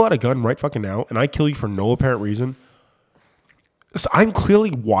just pull out a gun right fucking now and I kill you for no apparent reason, so I'm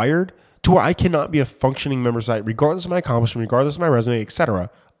clearly wired to where I cannot be a functioning member of society, regardless of my accomplishment, regardless of my resume, etc.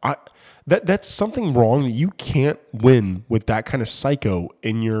 That's something wrong that you can't win with that kind of psycho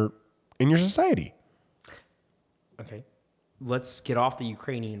in your society. Okay. Let's get off the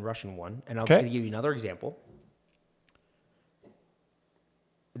Ukrainian-Russian one, and I'll Okay. give you another example.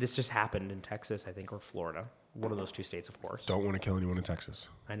 This just happened in Texas, I think, or Florida. One of those two states, of course. Don't want to kill anyone in Texas.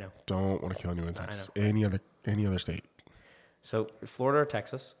 I know. Don't want to kill anyone in Texas. Any other state. So Florida or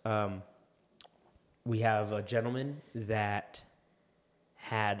Texas, we have a gentleman that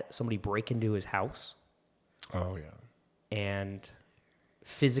had somebody break into his house Oh yeah. and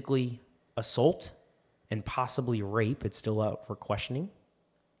physically assault and possibly rape. It's still out for questioning.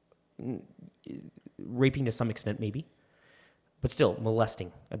 Raping to some extent, maybe. But still,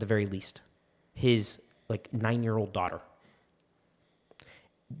 molesting at the very least. His 9-year-old daughter.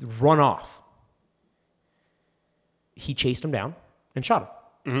 Run off. He chased him down and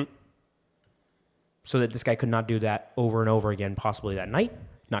shot him. Mm-hmm. So that this guy could not do that over and over again, possibly that night,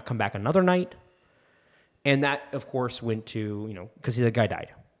 not come back another night. And that, of course, went to, because the guy died.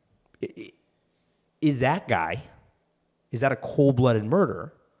 Is that a cold-blooded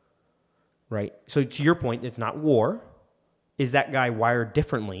murder, right? So to your point, it's not war. Is that guy wired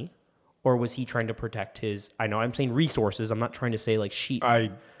differently? Or was he trying to protect his, I know I'm saying resources. I'm not trying to say sheep. I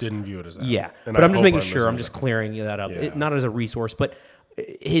didn't view it as that. Yeah. And But I I'm just hope making I'm sure. I'm missing just that. clearing that up. Yeah. Not as a resource, but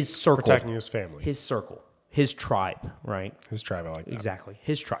his circle. Protecting his family. His circle. His tribe, right? His tribe, I like that. Exactly.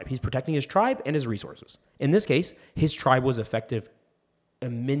 His tribe. He's protecting his tribe and his resources. In this case, his tribe was affected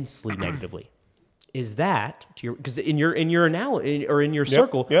immensely negatively. Is that to your, because in your analogy or in your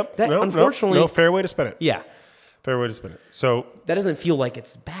circle, Yep. that No, unfortunately, no, fair way to spin it. yeah, Fair way to spin it. So that doesn't feel like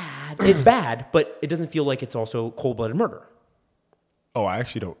it's bad. It's bad, but it doesn't feel like it's also cold-blooded murder. I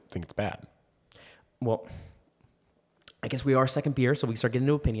actually don't think it's bad. Well, I guess we are second beer, so we start getting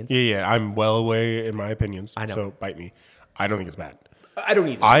into opinions. Yeah. I'm well away in my opinions. I know. So bite me. I don't think it's bad. I don't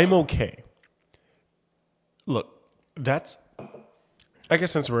either. I'm okay. Look, I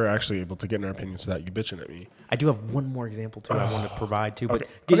guess since we're actually able to get in our opinions without you bitching at me. I do have one more example too. I want to provide too. But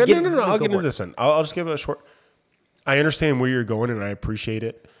Okay. No. I'll go get for into it. this then. I'll just give it a short. I understand where you're going and I appreciate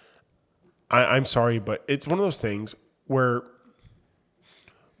it. I'm sorry, but it's one of those things where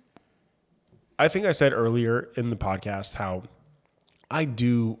I think I said earlier in the podcast how I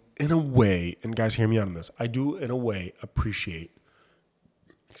do, in a way, and guys, hear me out on this. I do, in a way, appreciate.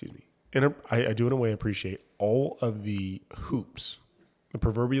 Excuse me. I do, in a way, appreciate all of the hoops, the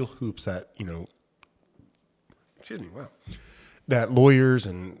proverbial hoops that excuse me. Wow. That lawyers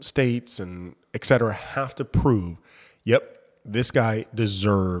and states and et cetera have to prove. Yep, this guy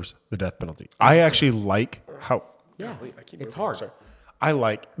deserves the death penalty. I actually like how. Yeah, I keep it's moving. hard. Sorry. I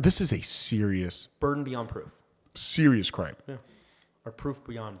like this is a serious Burden beyond proof. crime. Yeah, or proof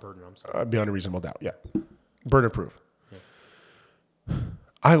beyond burden. I'm sorry. Beyond a reasonable doubt. Yeah, burden of proof.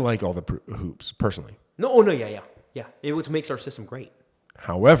 I like all the hoops personally. No, yeah. It makes our system great.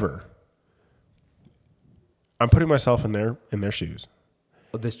 However, I'm putting myself in their shoes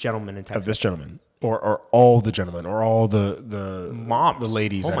Of this gentleman in of Texas. this gentleman, or all the gentlemen, or all the Moms. the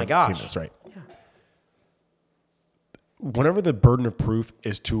ladies. Oh that my have gosh. seen this, right? Yeah. Whenever the burden of proof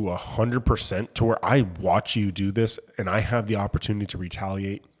is to 100%, to where I watch you do this and I have the opportunity to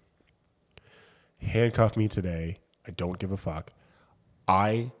retaliate, handcuff me today. I don't give a fuck.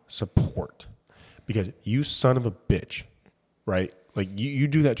 I support, because you son of a bitch, right? You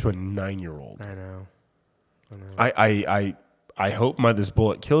do that to a 9-year-old. I know. I hope this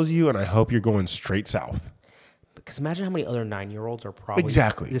bullet kills you, and I hope you're going straight south. Because imagine how many other 9-year-olds are probably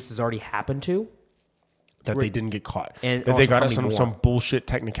Exactly. this has already happened to. That they didn't get caught. And that they also got how us many some more? bullshit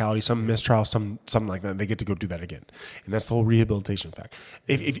technicality, some mistrial, something like that. They get to go do that again. And that's the whole rehabilitation fact.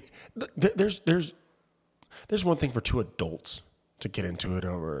 If there's one thing for two adults to get into it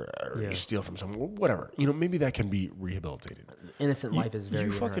or Yeah. steal from someone, whatever. Maybe that can be rehabilitated. Innocent life is very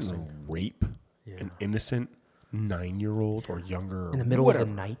You fucking interesting. rape an innocent 9-year-old or younger In the middle whatever. of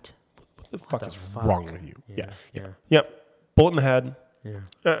the night. What the fuck is fuck? wrong with you? Yeah. Yep. Bullet in the head. Yeah.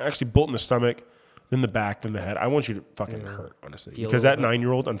 Actually, bullet in the stomach, then the back, then the head. I want you to fucking hurt, honestly. Feel a Because little that bit.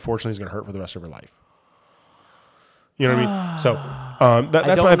 9-year-old, unfortunately, is going to hurt for the rest of her life. You know what I mean? So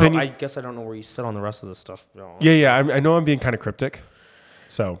that's my opinion. I guess I don't know where you sit on the rest of this stuff. No. Yeah. I know I'm being kind of cryptic.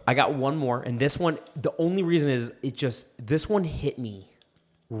 So I got one more, and this one, the only reason is this one hit me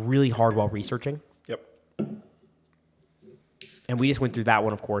really hard while researching. yep. And we just went through that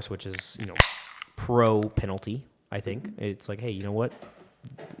one, of course, which is, pro penalty. I think it's like, hey, you know what?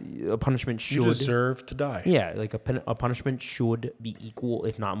 A punishment should You deserve to die. Yeah, like a punishment should be equal,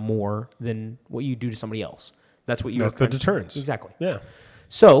 if not more, than what you do to somebody else. That's what you. That's the deterrence. Exactly. Yeah.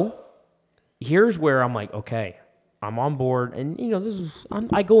 So here's where I'm like, okay, I'm on board, and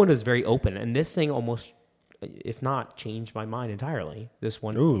I go into this very open, and this thing almost, if not, changed my mind entirely. This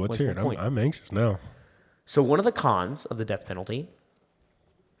one. Ooh, let's hear it. I'm anxious now. So one of the cons of the death penalty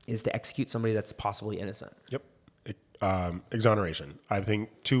is to execute somebody that's possibly innocent. Yep. Exoneration. I think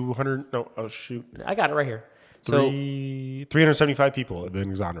 200. No. Oh shoot. I got it right here. So 375 people have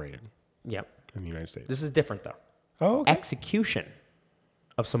been exonerated yep. in the United States. This is different though. Oh. Okay. Execution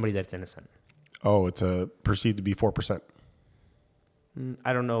of somebody that's innocent. Oh, it's perceived to be 4%.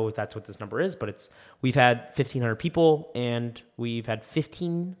 I don't know if that's what this number is, but we've had 1,500 people, and we've had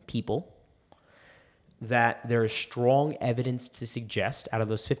 15 people that there is strong evidence to suggest out of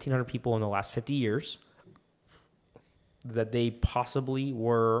those 1,500 people in the last 50 years that they possibly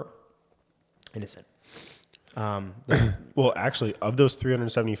were innocent. Well, actually, of those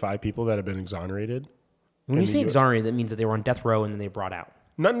 375 people that have been exonerated, when you say exonerated, that means that they were on death row and then they were brought out.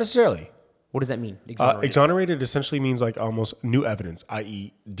 not necessarily. What does that mean? Exonerated essentially means like almost new evidence,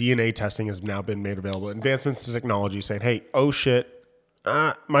 i.e., DNA testing has now been made available. Advancements in technology saying, "Hey, oh shit,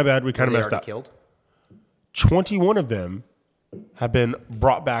 my bad, we kind of messed up." Killed? 21 of them have been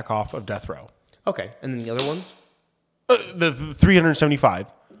brought back off of death row. Okay, and then the other ones? The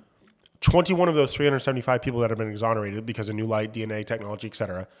 375. 21 of those 375 people that have been exonerated because of new light, DNA technology,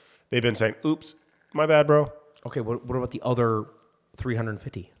 etc. They've been saying, "Oops, my bad, bro." Okay, what about the other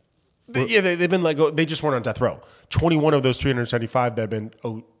 350? They've been let go. They just weren't on death row. 21 of those 375 that have been,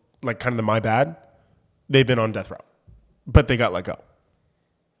 like kind of the my bad, they've been on death row, but they got let go.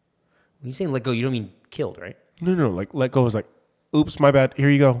 When you say let go, you don't mean killed, right? No. Like let go is like, "Oops, my bad. Here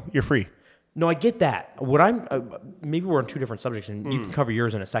you go. You're free." No, I get that. What I'm maybe we're on two different subjects, and you can cover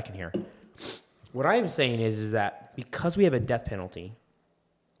yours in a second here. What I am saying is that because we have a death penalty,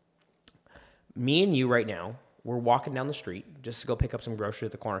 me and you right now, we're walking down the street just to go pick up some groceries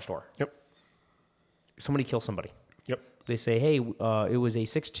at the corner store. Yep. Somebody kills somebody. Yep. They say, "Hey, it was a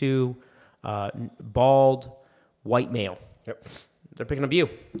 6'2", bald, white male." Yep. They're picking up you.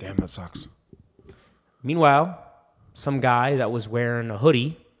 Damn, that sucks. Meanwhile, some guy that was wearing a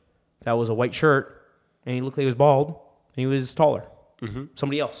hoodie, that was a white shirt, and he looked like he was bald, and he was taller. Mm-hmm.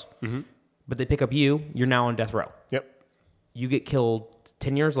 Somebody else. Mm-hmm. But they pick up you. You're now on death row. Yep. You get killed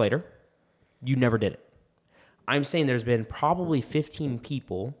 10 years later. You never did it. I'm saying there's been probably 15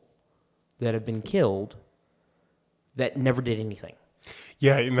 people that have been killed that never did anything.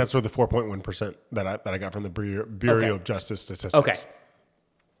 Yeah, and that's where the 4.1% that I got from the Bureau of Justice Statistics. Okay.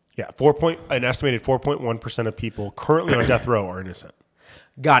 Yeah, an estimated 4.1% of people currently on death row are innocent.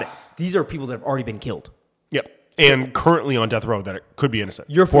 Got it. These are people that have already been killed. Yep. And currently on death row that could be innocent.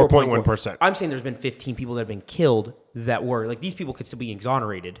 You're 4.1%. I'm saying there's been 15 people that have been killed that were, like, these people could still be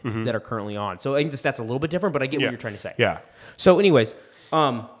exonerated that are currently on. So I think the stats a little bit different, but I get what you're trying to say. Yeah. So anyways,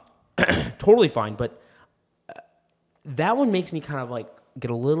 totally fine. But that one makes me kind of like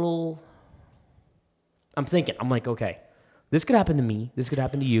get a little, I'm like, okay, this could happen to me. This could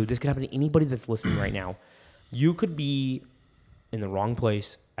happen to you. This could happen to anybody that's listening right now. You could be in the wrong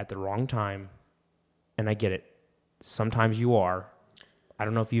place at the wrong time. And I get it. Sometimes you are. I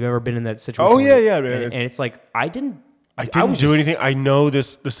don't know if you've ever been in that situation. Oh, yeah. And it's like, I didn't do anything. I know the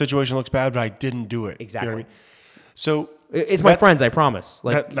situation looks bad, but I didn't do it. Exactly. You know what I mean? So it's my friends, I promise.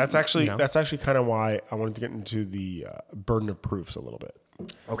 Like that's actually kind of why I wanted to get into the burden of proofs a little bit.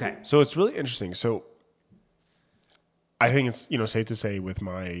 Okay. So it's really interesting. So I think it's safe to say with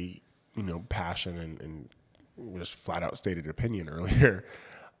my passion and just flat out stated opinion earlier,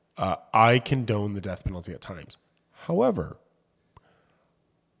 I condone the death penalty at times. However,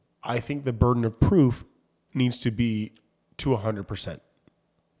 I think the burden of proof needs to be to 100%.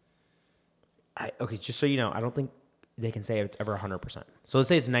 Okay, just so you know, I don't think they can say it's ever 100%. So let's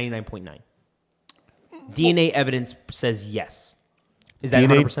say it's 99.9. DNA evidence says yes. Is that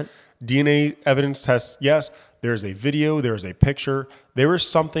 100%? DNA evidence tests yes. There's a video. There's a picture. There is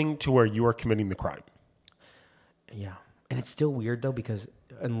something to where you are committing the crime. Yeah. And it's still weird, though, because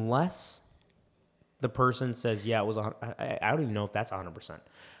unless the person says, yeah, it was, I don't even know if that's 100%.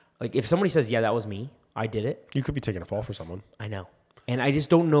 Like, if somebody says, yeah, that was me, I did it. You could be taking a fall for someone. I know. And I just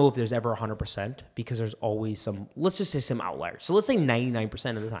don't know if there's ever 100% because there's always some, let's just say some outliers. So let's say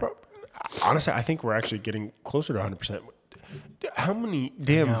 99% of the time. Bro, honestly, I think we're actually getting closer to 100%. How many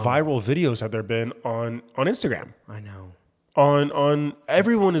damn viral videos have there been on Instagram? I know. on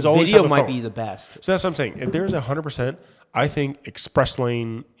everyone is always Video have a might phone. be the best. So that's what I'm saying. If there's 100%, I think express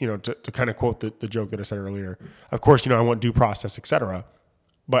lane, to kind of quote the joke that I said earlier, of course, I want due process, et cetera.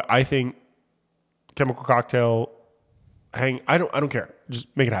 But I think chemical cocktail, I don't care.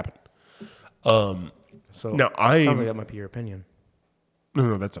 Just make it happen. So Now, sounds like that might be your opinion.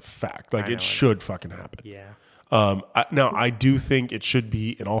 No, that's a fact. Like, it should fucking happen. Yeah. I do think it should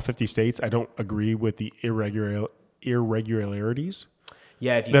be in all 50 states. I don't agree with the irregularities.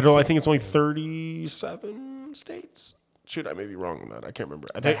 Yeah. If you I think it's only 37 states. Shoot, I may be wrong on that. I can't remember.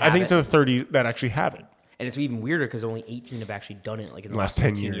 I think it's in the 30 that actually have it. And it's even weirder because only 18 have actually done it, like in the Last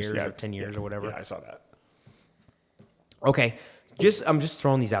last 10 10 years, or 10 years or whatever. Yeah, I saw that. Okay. I'm just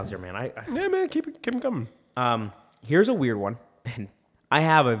throwing these out there, man. Yeah, man, keep them coming. Here's a weird one. And I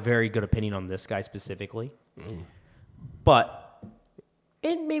have a very good opinion on this guy specifically. But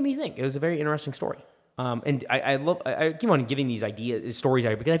it made me think. It was a very interesting story. And I keep on giving these stories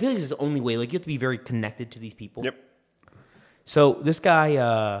out because I feel like this is the only way. Like, you have to be very connected to these people. Yep. So this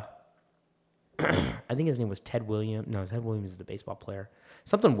guy, I think his name was Ted Williams. No, Ted Williams is the baseball player.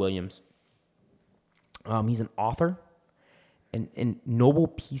 Something Williams. He's an author and Nobel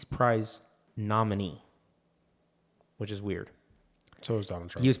Peace Prize nominee, which is weird. So is Donald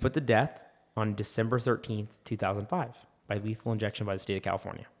Trump. He was put to death on December 13th, 2005 by lethal injection by the state of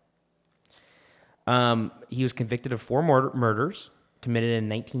California. He was convicted of 4 murders committed in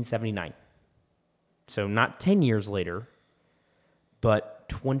 1979. So not 10 years later, but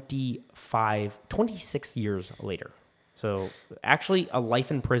 26 years later. So actually a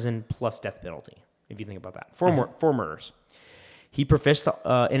life in prison plus death penalty, if you think about that. 4 murders. He professed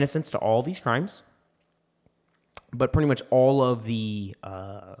innocence to all these crimes, but pretty much all of the...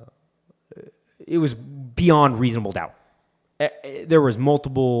 it was beyond reasonable doubt. There was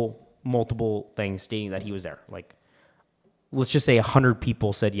multiple things stating that he was there. Like, let's just say 100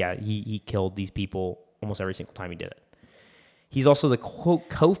 people said, yeah, he killed these people almost every single time he did it. He's also the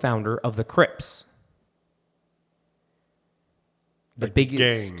co-founder of the Crips. The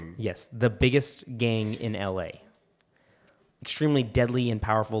biggest gang. Yes, the biggest gang in LA. Extremely deadly and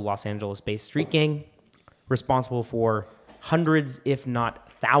powerful Los Angeles-based street gang, responsible for hundreds, if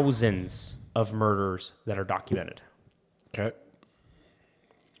not thousands, of murders that are documented. Okay.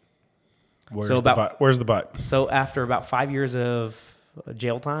 Where's the butt? So after about 5 years of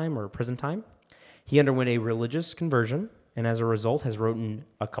jail time or prison time, he underwent a religious conversion, and as a result has written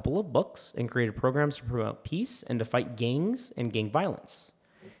a couple of books and created programs to promote peace and to fight gangs and gang violence.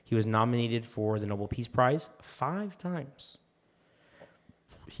 He was nominated for the Nobel Peace Prize 5 times.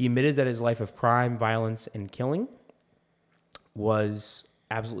 He admitted that his life of crime, violence, and killing was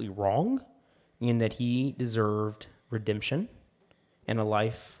absolutely wrong, and that he deserved redemption and a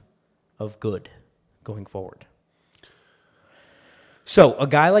life of good going forward. So a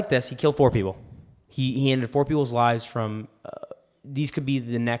guy like this, he killed 4 people. He ended 4 people's lives from, these could be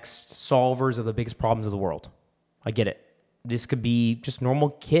the next solvers of the biggest problems of the world. I get it. This could be just normal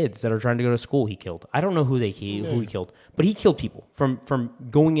kids that are trying to go to school he killed. I don't know who he killed, but he killed people from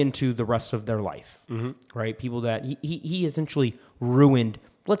going into the rest of their life, right? People that he essentially ruined,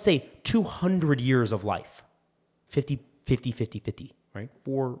 let's say 200 years of life, 50, right?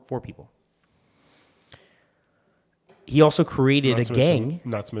 Four people. He also created a gang.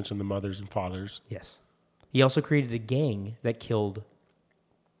 Not to mention the mothers and fathers. Yes. He also created a gang that killed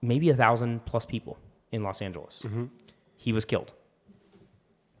maybe 1,000 plus people in Los Angeles. He was killed.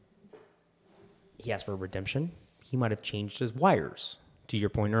 He asked for redemption. He might have changed his wires, to your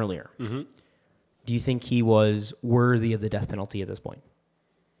point earlier. Do you think he was worthy of the death penalty at this point?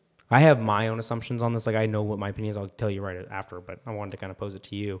 I have my own assumptions on this. Like, I know what my opinion is. I'll tell you right after, but I wanted to kind of pose it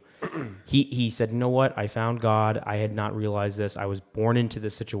to you. He said, you know what? I found God. I had not realized this. I was born into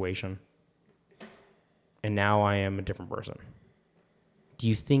this situation, and now I am a different person. Do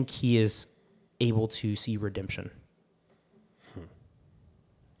you think he is able to see redemption?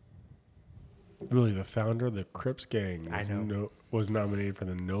 Really, the founder of the Crips gang was nominated for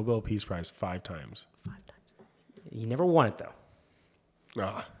the Nobel Peace Prize 5 times. 5 times. He never won it, though.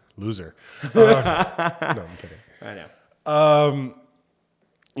 Loser. No, I'm kidding. I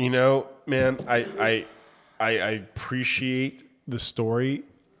know. Man, I appreciate the story,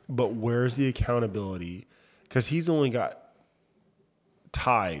 but where's the accountability? Because he's only got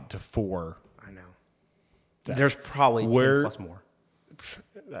tied to 4. I know. There's probably 10 plus more.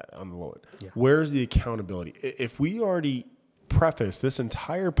 On the low end. Yeah. Where's the accountability? If we already preface this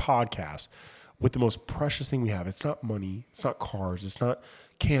entire podcast with the most precious thing we have, it's not money, it's not cars, it's not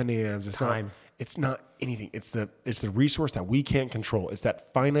Can-Ans, it's time. It's not anything. It's the resource that we can't control. It's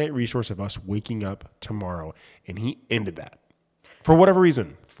that finite resource of us waking up tomorrow. And he ended that for whatever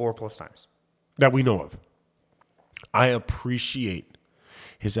reason 4+ times. that we know of. I appreciate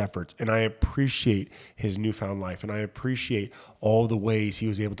his efforts, and I appreciate his newfound life, and I appreciate all the ways he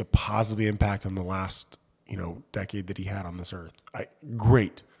was able to positively impact on the last, decade that he had on this earth.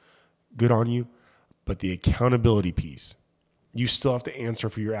 Great. Good on you. But the accountability piece, you still have to answer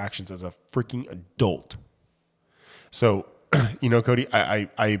for your actions as a freaking adult. So, Cody, I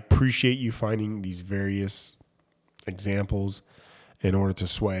appreciate you finding these various examples in order to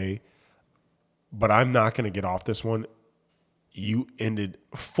sway, but I'm not going to get off this one. You ended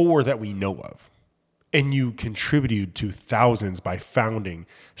 4 that we know of, and you contributed to thousands by founding.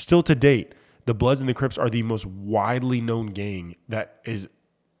 Still to date, the Bloods and the Crips are the most widely known gang that is.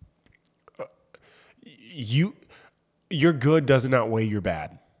 Your good doesn't outweigh your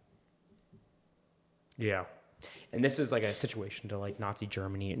bad. Yeah. And this is like a situation to like Nazi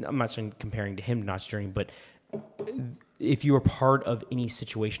Germany. And I'm not comparing to him to Nazi Germany, but if you were part of any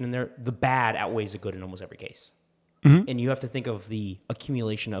situation in there, the bad outweighs the good in almost every case. Mm-hmm. And you have to think of the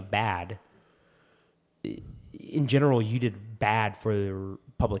accumulation of bad. In general, you did bad for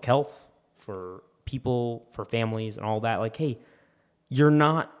public health, for people, for families, and all that. Like, hey,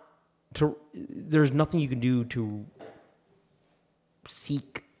 there's nothing you can do to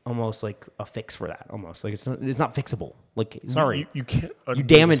seek almost like a fix for that. Almost like it's not fixable. Like, sorry, you can't. You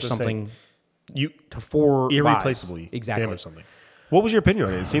damaged something. To 4 irreplaceably exactly damage something. What was your opinion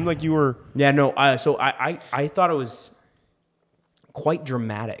on it? It seemed like you were. Yeah, no. So I thought it was quite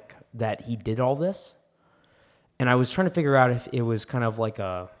dramatic that he did all this, and I was trying to figure out if it was kind of like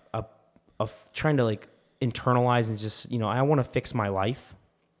a trying to like internalize and just I want to fix my life.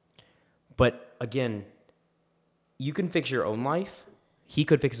 But again, you can fix your own life. He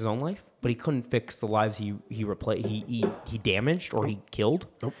could fix his own life, but he couldn't fix the lives he damaged or he killed.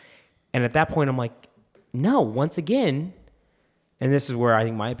 Nope. And at that point, I'm like, no. Once again, and this is where I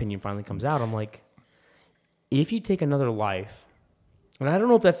think my opinion finally comes out. I'm like, if you take another life, and I don't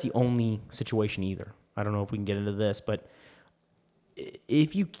know if that's the only situation either. I don't know if we can get into this, but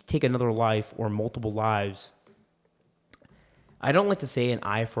if you take another life or multiple lives, I don't like to say an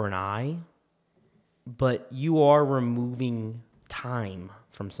eye for an eye, but you are removing time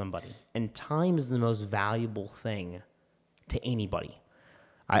from somebody. And time is the most valuable thing to anybody.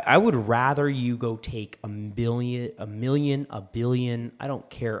 I would rather you go take a million, a billion, I don't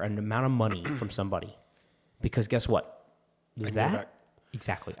care, an amount of money from somebody. Because guess what?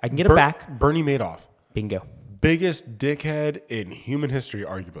 Exactly. I can get it back. Bernie Madoff. Bingo. Biggest dickhead in human history,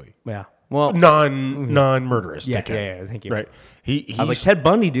 arguably. Yeah. Well, non-murderous. Yeah, dickhead, yeah. Thank you. Right. I was like, Ted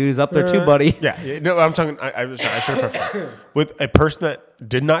Bundy, dude, is up there too, buddy. Yeah. No, I'm talking. I should have prefaced that. With a person that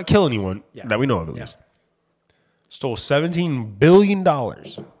did not kill anyone that we know of, at least, stole $17 billion.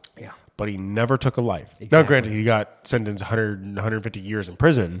 Yeah. But he never took a life. Exactly. Now, granted, he got sentenced 150 years in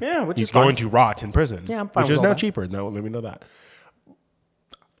prison. Yeah, which he's is fine. going to rot in prison. Yeah, I'm fine which with is all now that. cheaper. Now, let me know that.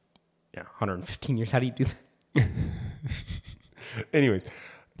 Yeah, 115 years. How do you do that? Anyways.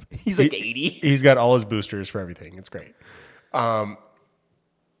 He's like 80. He's got all his boosters for everything. It's great.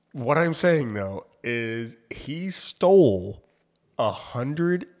 What I'm saying, though, is he stole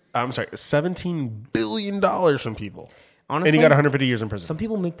 $17 billion from people. Honestly, and he got 150 years in prison. Some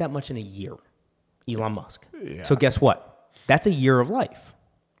people make that much in a year. Elon Musk. Yeah. So guess what? That's a year of life.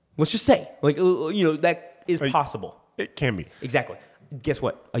 Let's just say, that is possible. It can be. Exactly. Guess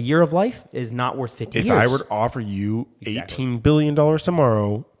what? A year of life is not worth 50 years. If I were to offer you $18 billion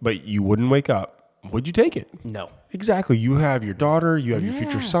tomorrow, but you wouldn't wake up, would you take it? No. Exactly. You have your daughter, you have your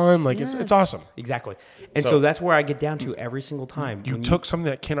future son. It's awesome. Exactly. And so that's where I get down to every single time. You took something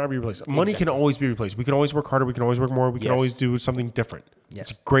that cannot be replaced. Money can always be replaced. We can always work harder. We can always work more. We can always do something different. Yes.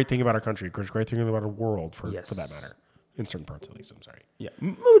 It's a great thing about our country. It's a great thing about our world, for that matter. In certain parts, at least. I'm sorry. Yeah.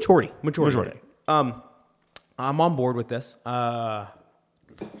 Majority. I'm on board with this.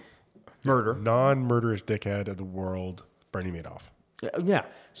 Murder. Non-murderous dickhead of the world, Bernie Madoff. Yeah.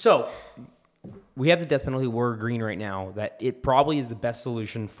 So we have the death penalty. We're agreeing right now that it probably is the best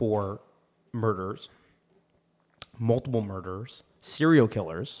solution for murders, multiple murders, serial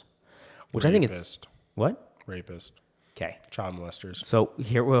killers, which I think it's... What? Rapist. Okay. Child molesters. So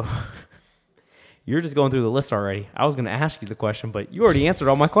here, you're just going through the list already. I was going to ask you the question, but you already answered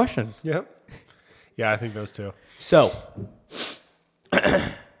all my questions. Yep. Yeah, I think those two. So...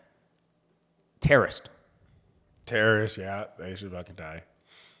 Terrorist, yeah, they should fucking die.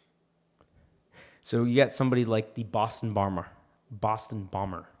 So you got somebody like the Boston bomber.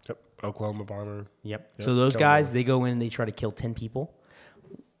 Yep, Oklahoma bomber. Yep. So those guys, they go in, they try to kill 10 people.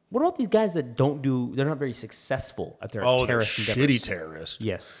 What about these guys that they're not very successful at their terrorist endeavors? Shitty terrorists.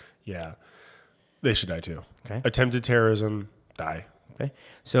 Yes. Yeah. They should die too. Okay. Attempted terrorism, die. Okay.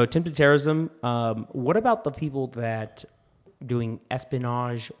 So attempted terrorism. What about the people that doing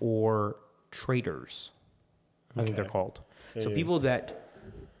espionage or traitors? I think they're called. So people that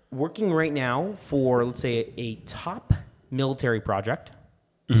working right now for, let's say, a top military project,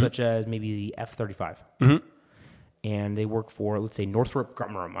 such as maybe the F-35. And they work for, let's say, Northrop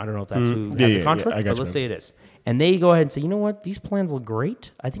Grumman. I don't know if that's who has the contract, but let's say it is. And they go ahead and say, you know what? These plans look great.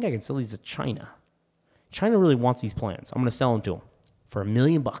 I think I can sell these to China. China really wants these plans. I'm going to sell them to them for $1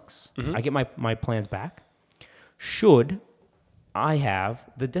 million. I get my plans back. Should I have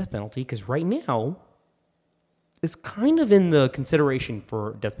the death penalty? Because right now, it's kind of in the consideration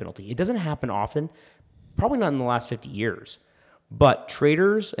for death penalty. It doesn't happen often, probably not in the last 50 years. But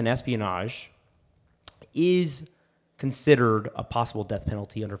traitors and espionage is considered a possible death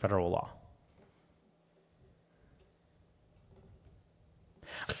penalty under federal law.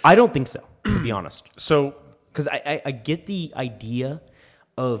 I don't think so, to be honest. So, Because I get the idea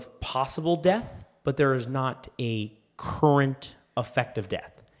of possible death, but there is not a current effective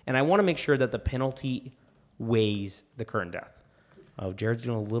death. And I want to make sure that the penalty weighs the current death. Oh, Jared's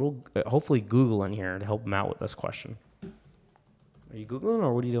doing a little, hopefully Googling here to help him out with this question. Are you Googling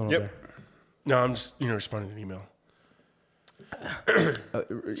or what are you doing over there? No, I'm just, responding to an email.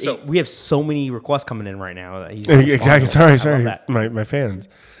 So we have so many requests coming in right now that he's Exactly. Sorry. that. My fans.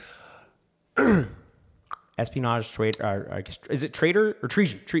 Espionage, trade, is it traitor or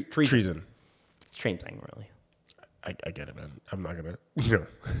treason? Treason. It's the same thing, really. I get it, man. I'm not going to,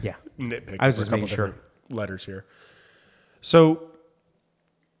 Yeah. nitpick. I was over just a couple making sure. different letters here. So,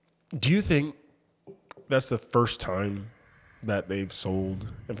 do you think that's the first time that they've sold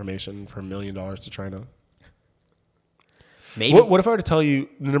information for $1 million to China? Maybe. What if I were to tell you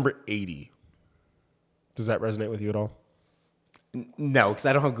the number 80? Does that resonate with you at all? No, because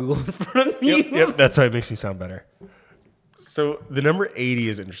I don't have Google in front of me. Yep, that's why it makes me sound better. So the number 80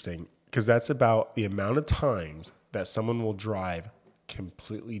 is interesting because that's about the amount of times that someone will drive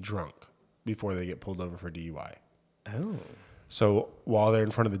completely drunk before they get pulled over for DUI. Oh. So while they're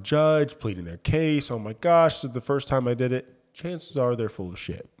in front of the judge pleading their case, oh my gosh, this is the first time I did it, chances are they're full of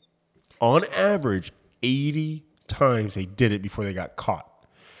shit. On average, 80 times they did it before they got caught.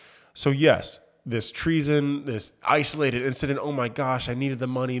 So yes, this treason, this isolated incident, oh my gosh, I needed the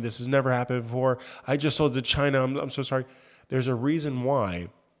money. This has never happened before. I just sold to China. I'm so sorry. There's a reason why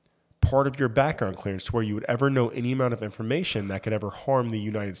part of your background clearance to where you would ever know any amount of information that could ever harm the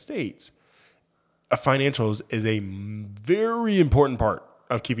United States, financials is a very important part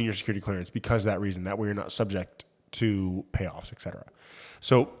of keeping your security clearance because of that reason. That way you're not subject to payoffs, etc.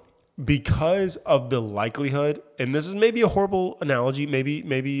 So because of the likelihood, and this is maybe a horrible analogy,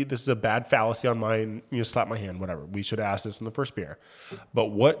 maybe this is a bad fallacy on mine, slap my hand, whatever. We should ask this in the first beer.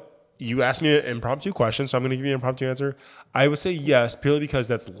 But what you asked me an impromptu question, so I'm going to give you an impromptu answer. I would say yes, purely because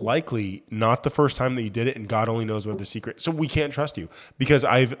that's likely not the first time that you did it, and God only knows what the secret. So we can't trust you because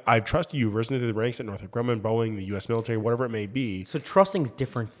I've trusted you, risen through the ranks at Northrop Grumman, Boeing, the U.S. military, whatever it may be. So trusting is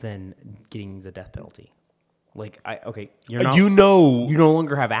different than getting the death penalty. You're You no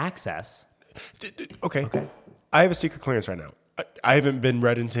longer have access. Okay. I have a secret clearance right now. I haven't been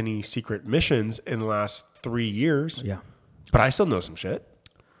read into any secret missions in the last 3 years. Yeah. But I still know some shit.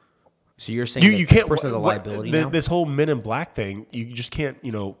 So you're saying You can't. this person's a liability now? This whole Men in Black thing, you just can't,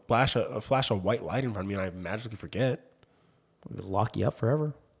 flash a white light in front of me and I magically forget. They'll lock you up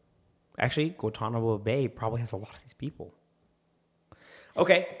forever. Actually, Guantanamo Bay probably has a lot of these people.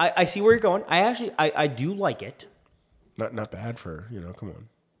 Okay, I see where you're going. I do like it. Not bad for, come on.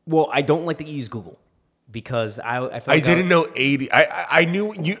 Well, I don't like that you use Google because I feel like I didn't know 80. I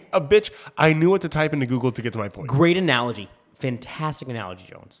knew you a bitch. I knew what to type into Google to get to my point. Great analogy. Fantastic analogy,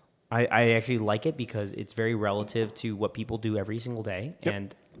 Jones. I actually like it because it's very relative to what people do every single day. Yep.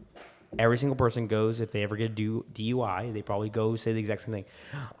 And every single person goes, if they ever get a DUI, they probably go say the exact same thing.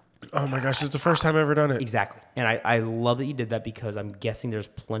 Oh my gosh, this is the first time I've ever done it. Exactly. And I love that you did that because I'm guessing there's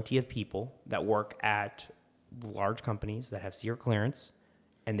plenty of people that work at large companies that have secret clearance,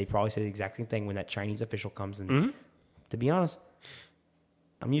 and they probably say the exact same thing when that Chinese official comes in. To be honest,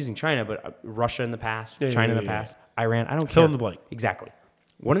 I'm using China, but Russia in the past, China in the past, Iran, I don't care. Fill in the blank. Exactly.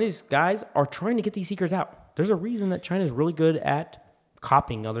 One of these guys are trying to get these secrets out. There's a reason that China is really good at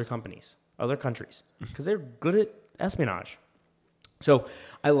copying other companies, other countries, because they're good at espionage. So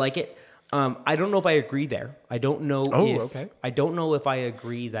I like it. I don't know if I agree there. I don't know I don't know if I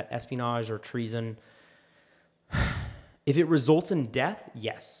agree that espionage or treason, if it results in death,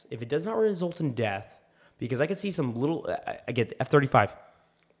 yes. If it does not result in death, because I could see some little, I get the F-35.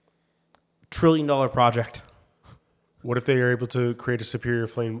 trillion-dollar project. What if they are able to create a superior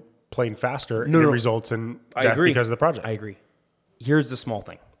plane faster and No, it no. results in I death agree. because of the project? I agree. Here's the small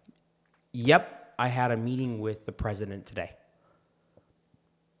thing. Yep, I had a meeting with the president today.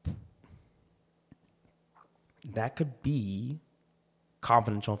 That could be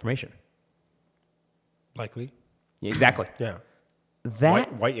confidential information. Likely. Exactly. Yeah.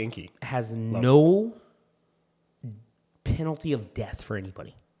 That White inky. has no penalty of death for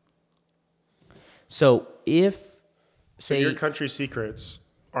anybody. So if, So say, your country's secrets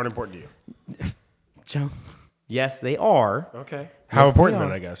aren't important to you. Joe, yes, they are. Okay. How they important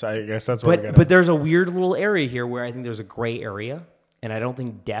then, are. I guess? I guess that's what But there's a weird little area here where I think there's a gray area, and I don't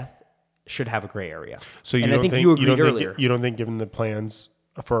think death should have a gray area. So you and don't I think think you agreed earlier. you don't think given the plans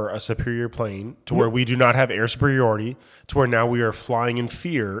for a superior plane to where we do not have air superiority to where now we are flying in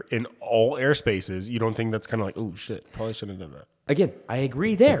fear in all airspaces, you don't think that's kind of like, oh shit, probably shouldn't have done that. Again, I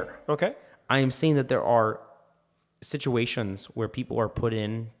agree there. Okay. I am saying that there are situations where people are put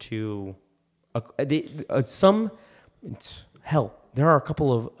into there are a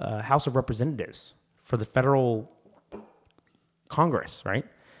couple of House of Representatives for the federal Congress, right,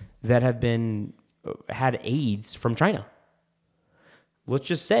 that have been had aids from China. Let's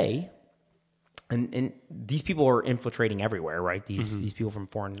just say, and these people are infiltrating everywhere, right? These people from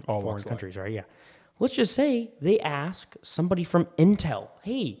foreign countries, right? Yeah. Let's just say they ask somebody from Intel,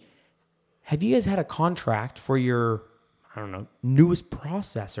 hey, have you guys had a contract for your, I don't know, newest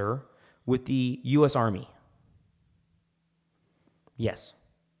processor with the U.S. Army? Yes.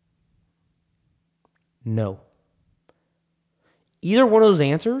 No. Either one of those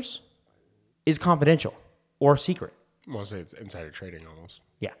answers is confidential or secret. Well, say it's insider trading almost.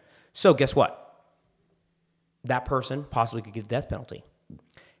 Yeah. So guess what? That person possibly could get a death penalty.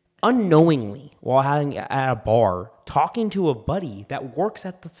 Unknowingly, while having at a bar, talking to a buddy that works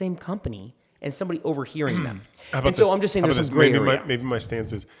at the same company and somebody overhearing them. And so I'm just saying there's some gray area. Maybe my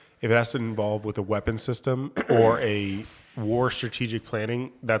stance is if it has to involve with a weapon system or a war strategic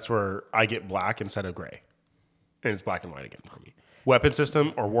planning, that's where I get black instead of gray. And it's black and white again for me. Weapon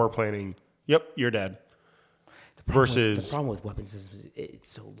system or war planning, yep, you're dead. The problem with weapon systems is it's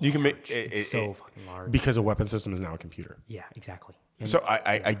so large. You can make it's so fucking large. because a weapon system is now a computer. Yeah, exactly. And So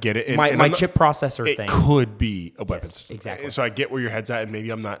I get it. And, my and I'm not- chip processor it thing. could be a weapon system. exactly. So I get where your head's at, and maybe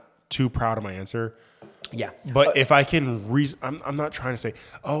I'm not too proud of my answer. Yeah. But if I can, I'm not trying to say,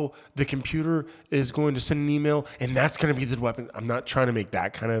 oh, the computer is going to send an email, and that's going to be the weapon. I'm not trying to make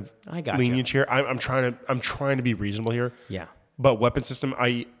that kind of I gotcha. lenient here. I'm trying to be reasonable here. Yeah. But weapon system,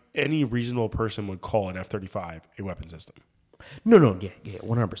 any reasonable person would call an F-35 a weapon system. No, yeah,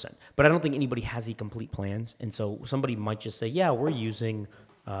 100%. But I don't think anybody has the complete plans, and so somebody might just say, "Yeah, we're using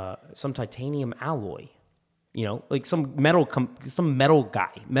some titanium alloy," you know, like some metal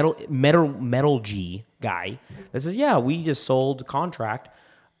guy, metal G guy that says, "Yeah, we just sold a contract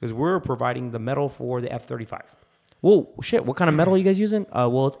because we're providing the metal for the F-35." Whoa, shit! What kind of metal are you guys using?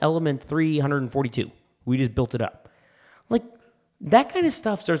 Well, it's element 342. We just built it up, like. That kind of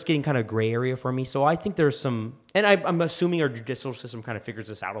stuff starts getting kind of gray area for me. So I think there's some, and I'm assuming our judicial system kind of figures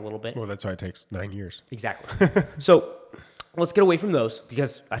this out a little bit. Well, that's why it takes 9 years. Exactly. So let's get away from those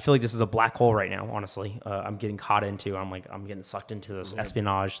because I feel like this is a black hole right now, honestly. I'm getting caught into, I'm getting sucked into this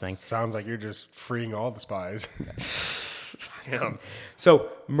espionage thing. Sounds like you're just freeing all the spies. Damn. So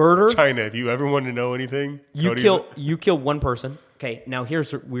murder, China, if you ever want to know anything, you kill one person. Okay, now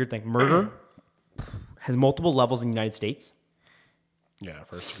here's a weird thing. Murder has multiple levels in the United States. Yeah,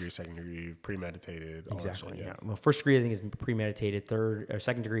 first degree, second degree, premeditated. All Exactly. that shit, Yeah. Well, first degree I think is premeditated.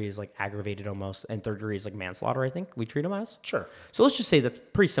 Second degree is like aggravated almost, and third degree is like manslaughter. I think we treat them as. Sure. So let's just say that's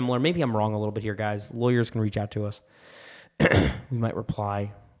pretty similar. Maybe I'm wrong a little bit here, guys. Lawyers can reach out to us. We might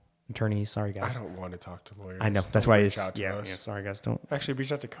reply. Attorneys, sorry guys. I don't want to talk to lawyers. I know that's Don't why reach it's out to yeah. us. Sorry guys, don't. Actually,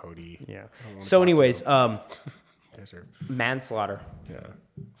 reach out to Cody. Yeah. wanna So, talk to anyways, Yes, sir. manslaughter, Yeah.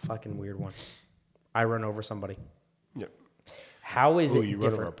 fucking weird one. I run over somebody. Yep. How is Oh, it you run over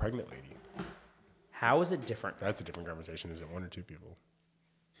a different? pregnant lady. How is it different? That's a different conversation. Is it one or two people?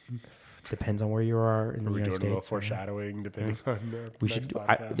 Depends on where you are in the Are we United doing a little States. foreshadowing depending on the We next should.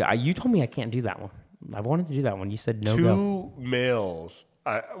 podcast? You told me I can't do that one. I wanted to do that one. You said no go. Two males.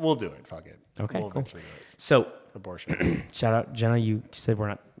 We'll do it. Fuck it. Okay, We'll cool. eventually do it. So Abortion. shout out Jenna. You said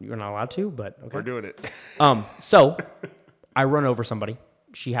you're not allowed to, but okay. We're doing it. So I run over somebody.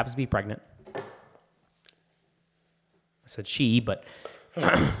 She happens to be pregnant. I said she, but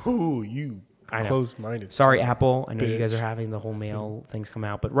Ooh, you I know. closed-minded. sorry, Apple. I know you guys bitch. are having the whole male things come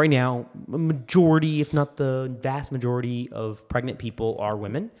out, but right now, a majority, if not the vast majority of pregnant people are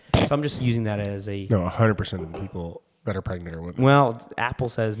women. So I'm just using that as a No, 100% of the people that are pregnant are women. Well, Apple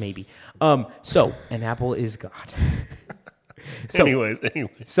says maybe. And Apple is God. Anyways.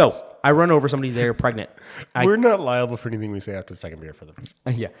 So I run over somebody, they're pregnant. We're not liable for anything we say after the second beer for the person.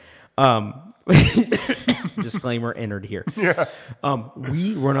 Yeah. Disclaimer entered here. Yeah.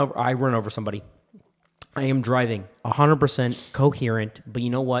 I run over somebody. I am driving 100% coherent, but you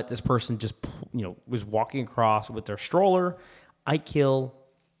know what? This person just, was walking across with their stroller. I kill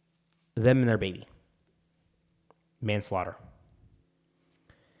them and their baby. Manslaughter.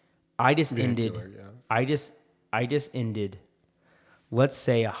 I just ended, let's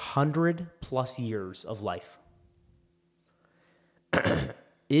say 100+ years of life.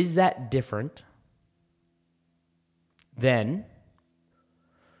 Is that different than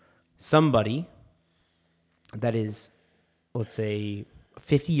somebody that is, let's say,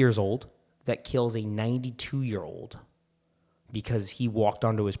 50 years old that kills a 92-year-old because he walked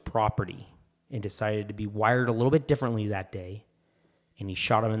onto his property and decided to be wired a little bit differently that day, and he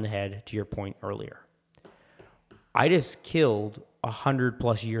shot him in the head, to your point earlier? I just killed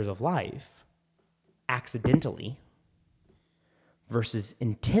 100+ years of life accidentally versus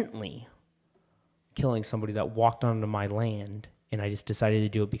intently killing somebody that walked onto my land, and I just decided to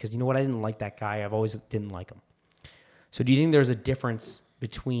do it because, you know what, I didn't like that guy. I've always didn't like him. So do you think there's a difference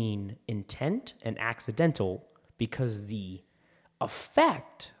between intent and accidental, because the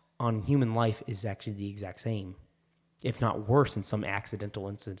effect on human life is actually the exact same, if not worse in some accidental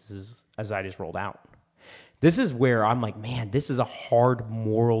instances, as I just rolled out? This is where I'm like, man, this is a hard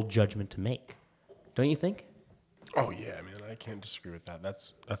moral judgment to make. Don't you think? Oh, yeah, man. I can't disagree with that.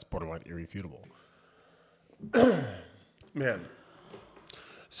 That's borderline irrefutable. Man.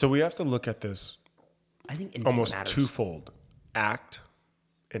 So we have to look at this, I think intent almost matters. twofold: act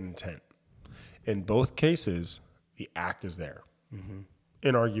and intent. In both cases, the act is there. Mm-hmm.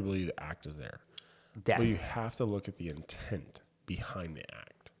 Inarguably, the act is there. Death. But you have to look at the intent behind the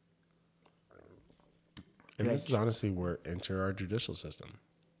act. And this is honestly where enter our judicial system.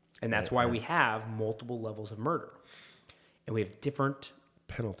 And that's why we have multiple levels of murder. And we have different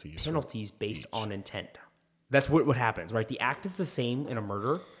penalties based on intent. That's what happens, right? The act is the same in a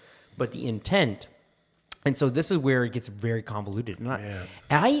murder, but the intent. And so this is where it gets very convoluted. And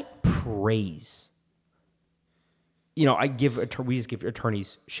I praise. We just give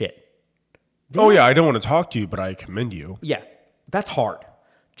attorneys shit. I don't want to talk to you, but I commend you. Yeah, that's hard.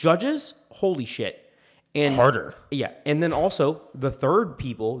 Judges, holy shit. And harder. Yeah. And then also the third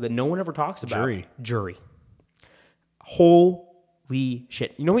people that no one ever talks about. Jury. Holy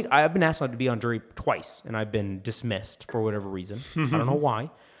shit. You know what? I've been asked to be on jury twice, and I've been dismissed for whatever reason. I don't know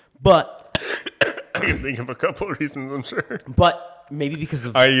why. But I can think of a couple of reasons, I'm sure. But maybe because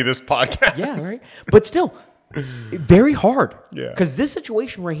of... i.e. this podcast. Yeah, right? But still, very hard. Yeah. Because this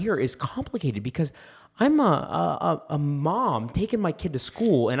situation right here is complicated because I'm a mom taking my kid to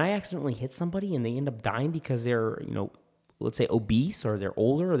school, and I accidentally hit somebody, and they end up dying because they're, let's say obese, or they're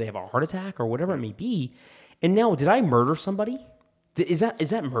older, or they have a heart attack, or whatever it may be. And now, did I murder somebody? Is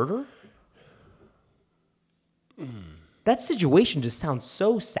that murder? That situation just sounds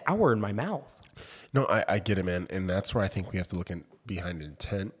so sour in my mouth. No, I get it, man. And that's where I think we have to look behind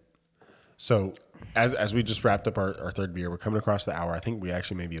intent. So as we just wrapped up our third beer, we're coming across the hour. I think we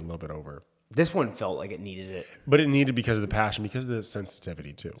actually may be a little bit over. This one felt like it needed it. But it needed because of the passion, because of the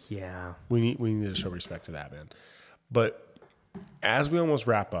sensitivity too. Yeah. We need to show respect to that, man. But as we almost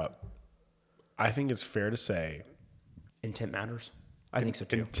wrap up, I think it's fair to say intent matters. I think so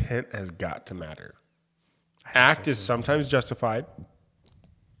too. Intent has got to matter. Act is sometimes justified,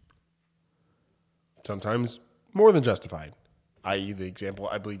 sometimes more than justified. I.e. the example,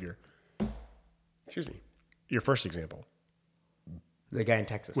 I believe your first example. The guy in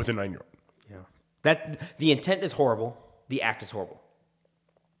Texas. With a 9-year-old. Yeah. That the intent is horrible. The act is horrible.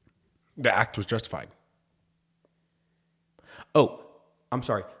 The act was justified. Oh, I'm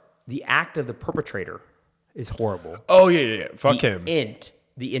sorry. The act of the perpetrator is horrible. Oh, yeah. Fuck him.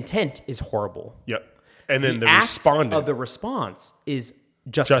 The intent is horrible. Yep. And then the act respondent of the response is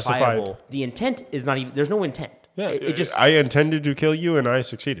justifiable. The intent is not even, there's no intent. Yeah, I intended to kill you and I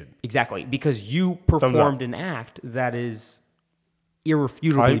succeeded. Exactly. Because you performed an act that is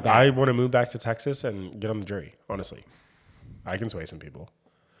irrefutably bad. I want to move back to Texas and get on the jury, honestly. I can sway some people.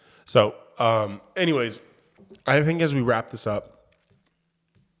 So, anyways, I think as we wrap this up,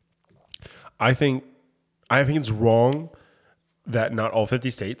 I think it's wrong that not all 50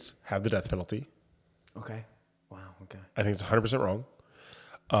 states have the death penalty. Okay. Wow. Okay. I think it's 100% wrong.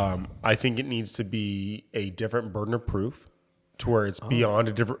 I think it needs to be a different burden of proof to where it's beyond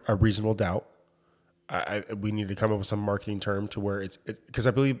a reasonable doubt. we need to come up with some marketing term to where it's because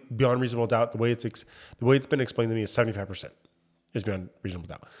I believe beyond reasonable doubt, the way it's been explained to me is 75% is beyond reasonable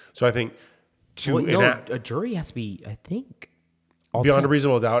doubt. So I think a jury has to be, I think, all beyond a 10.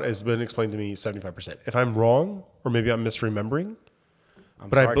 reasonable doubt has been explained to me 75%. If I'm wrong, or maybe I'm misremembering, I'm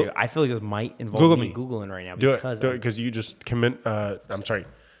sorry, dude. I feel like this might involve Google me Googling right now. do it because you just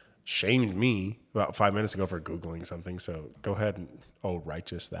shamed me about 5 minutes ago for Googling something. So go ahead and, oh,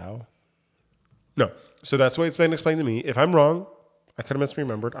 righteous thou. No. So that's the way it's been explained to me. If I'm wrong, I could have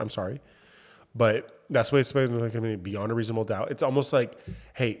misremembered. I'm sorry. But that's the way it's been explained to me beyond a reasonable doubt. It's almost like,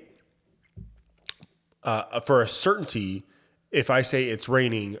 hey, for a certainty, if I say it's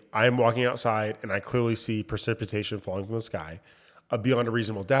raining, I'm walking outside and I clearly see precipitation falling from the sky. Beyond a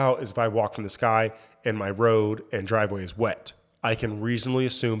reasonable doubt is if I walk from the sky and my road and driveway is wet, I can reasonably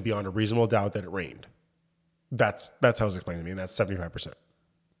assume beyond a reasonable doubt that it rained. That's how it's explained to me, and that's 75%.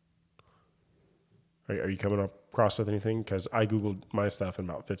 Are you coming across with anything? Because I Googled my stuff in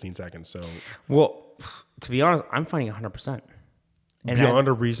about 15 seconds. So, well, to be honest, I'm finding 100%. And beyond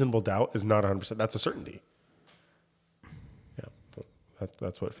a reasonable doubt is not 100%. That's a certainty. Yeah,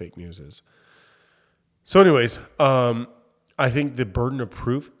 that's what fake news is. So, anyways, I think the burden of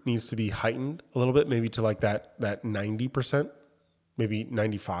proof needs to be heightened a little bit, maybe to like that 90%, maybe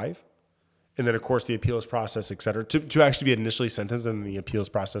 95%. And then, of course, the appeals process, et cetera, to actually be initially sentenced in the appeals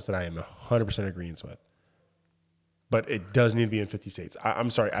process that I am 100% agreeing with. But it does need to be in 50 states.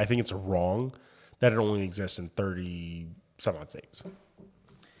 I'm sorry. I think it's wrong that it only exists in 30 some odd states.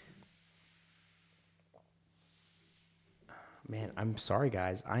 Man, I'm sorry,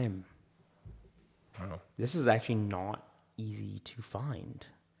 guys. Wow. This is actually not easy to find.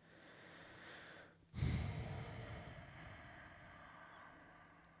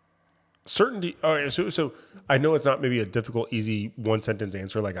 Certainty. All right, so I know it's not maybe a difficult, easy one sentence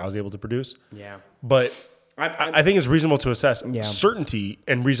answer like I was able to produce. Yeah. But I think it's reasonable to assess. Yeah. Certainty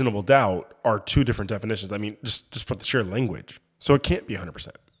and reasonable doubt are two different definitions. I mean, just for the sheer language. So it can't be 100%.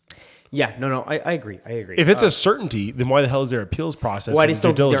 Yeah, no, I agree. If it's a certainty, then why the hell is there appeals process? Well, I just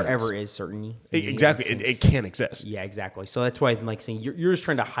don't think there ever is certainty. Exactly. It can't exist. Yeah, exactly. So that's why I'm like saying you're just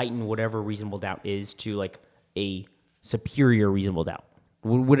trying to heighten whatever reasonable doubt is to like a superior reasonable doubt,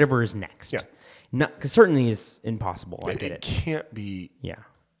 whatever is next. Yeah. Not because certainty is impossible. I get it. It can't be. Yeah.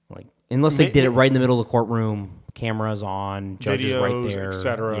 Like unless they did it right in the middle of the courtroom, cameras on, judges videos, right there,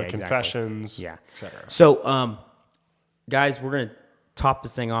 etc., yeah, exactly. confessions, yeah, etc. So, guys, we're gonna top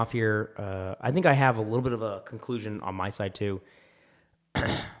this thing off here. I think I have a little bit of a conclusion on my side too.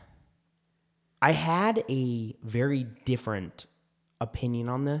 I had a very different opinion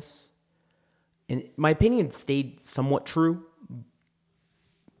on this, and my opinion stayed somewhat true,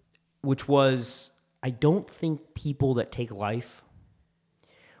 which was I don't think people that take life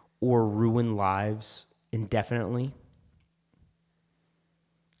or ruin lives indefinitely,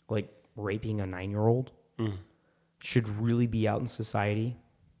 like raping a 9-year-old, should really be out in society,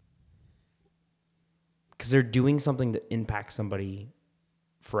 because they're doing something that impacts somebody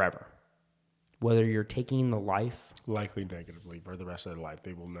forever. Whether you're taking the life, likely negatively for the rest of their life,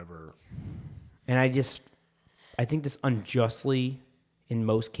 they will never. And I think this unjustly, in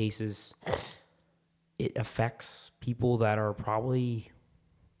most cases, it affects people that are probably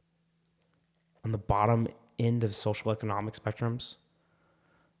on the bottom end of social economic spectrums,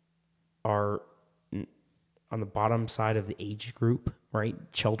 are on the bottom side of the age group,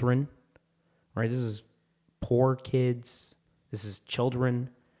 right? Children, right? This is poor kids. This is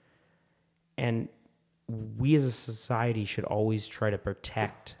children. And we as a society should always try to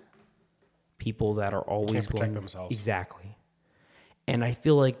protect people that are always Can't protect themselves. Exactly. And I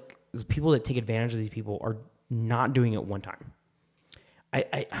feel like the people that take advantage of these people are not doing it one time.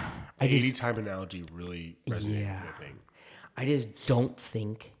 The 80-time analogy really resonated with me. I just don't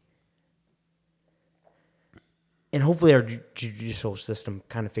think, and hopefully our judicial system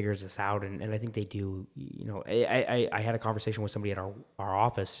kind of figures this out, and I think they do. You know, I had a conversation with somebody at our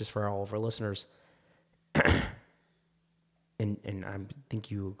office, just for all of our listeners, and I think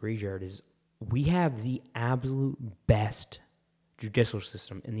you agree, Jared, is we have the absolute best judicial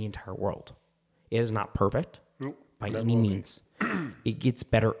system in the entire world. It is not perfect by any means. It gets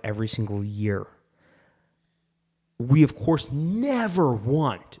better every single year. We, of course, never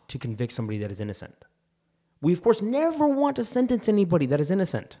want to convict somebody that is innocent. We, of course, never want to sentence anybody that is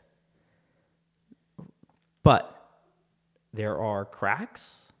innocent. But there are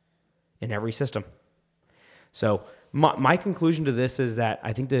cracks in every system. So my conclusion to this is that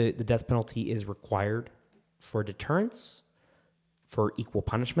I think the death penalty is required for deterrence, for equal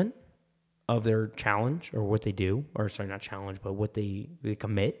punishment of their challenge or what they do, or sorry, not challenge, but what they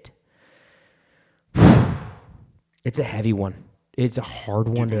commit. It's a heavy one. It's a hard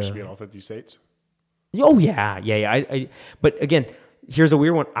Do you one think it to. should be in all 50 states? Oh yeah. But again, here's a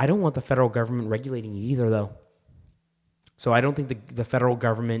weird one. I don't want the federal government regulating it either, though. So I don't think the federal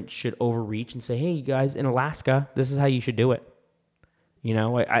government should overreach and say, "Hey, you guys, in Alaska, this is how you should do it." You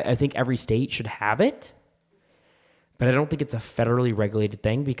know, I think every state should have it, but I don't think it's a federally regulated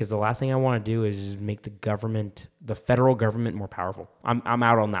thing because the last thing I want to do is make the federal government more powerful. I'm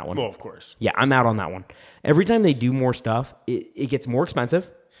out on that one. Well, of course. Yeah, I'm out on that one. Every time they do more stuff, it gets more expensive.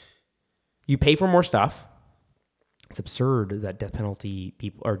 You pay for more stuff. It's absurd that death penalty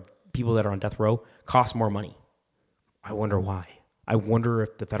people that are on death row cost more money. I wonder why. I wonder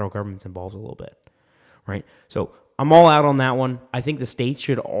if the federal government's involved a little bit, right? So I'm all out on that one. I think the states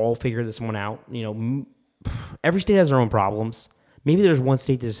should all figure this one out. You know, every state has their own problems. Maybe there's one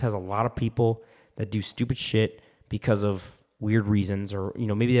state that just has a lot of people that do stupid shit because of weird reasons, or you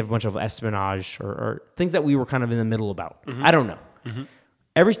know, maybe they have a bunch of espionage or things that we were kind of in the middle about. I don't know.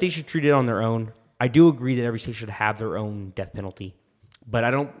 Every state should treat it on their own. I do agree that every state should have their own death penalty, but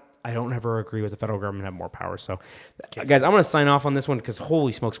I don't ever agree with the federal government have more power. So, guys, I'm going to sign off on this one because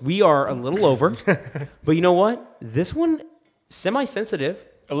holy smokes, we are a little over. But you know what? This one, semi-sensitive.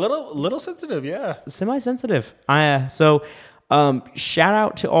 A little sensitive, yeah. Semi-sensitive. Shout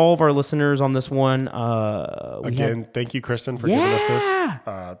out to all of our listeners on this one. Again, thank you, Kristen, for giving us this.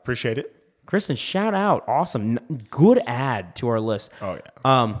 Appreciate it. Kristen, shout out. Awesome. Good add to our list. Oh,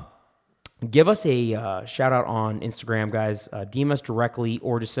 yeah. Give us a shout out on Instagram, guys. DM us directly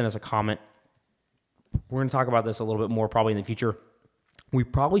or just send us a comment. We're going to talk about this a little bit more probably in the future. We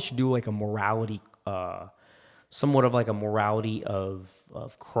probably should do like a morality, somewhat of like a morality of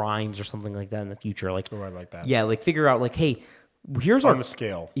crimes or something like that in the future. Like, Oh, I like that. yeah, like figure out like, hey, here's On the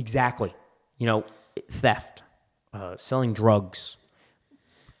scale. Exactly. You know, theft, selling drugs.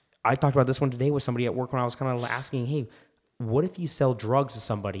 I talked about this one today with somebody at work when I was kind of asking, hey, what if you sell drugs to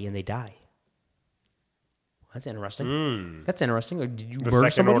somebody and they die? That's interesting. That's interesting. Or did you The murder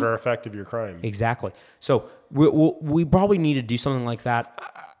second somebody? order effect of your crime. Exactly. So we probably need to do something like that.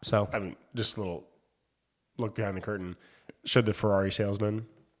 So I mean, just a little look behind the curtain. Should the Ferrari salesman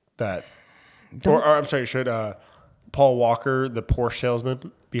should Paul Walker, the Porsche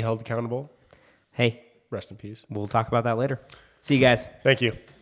salesman, be held accountable? hey, Rest in peace. we'll talk about that later. See you guys. Thank you.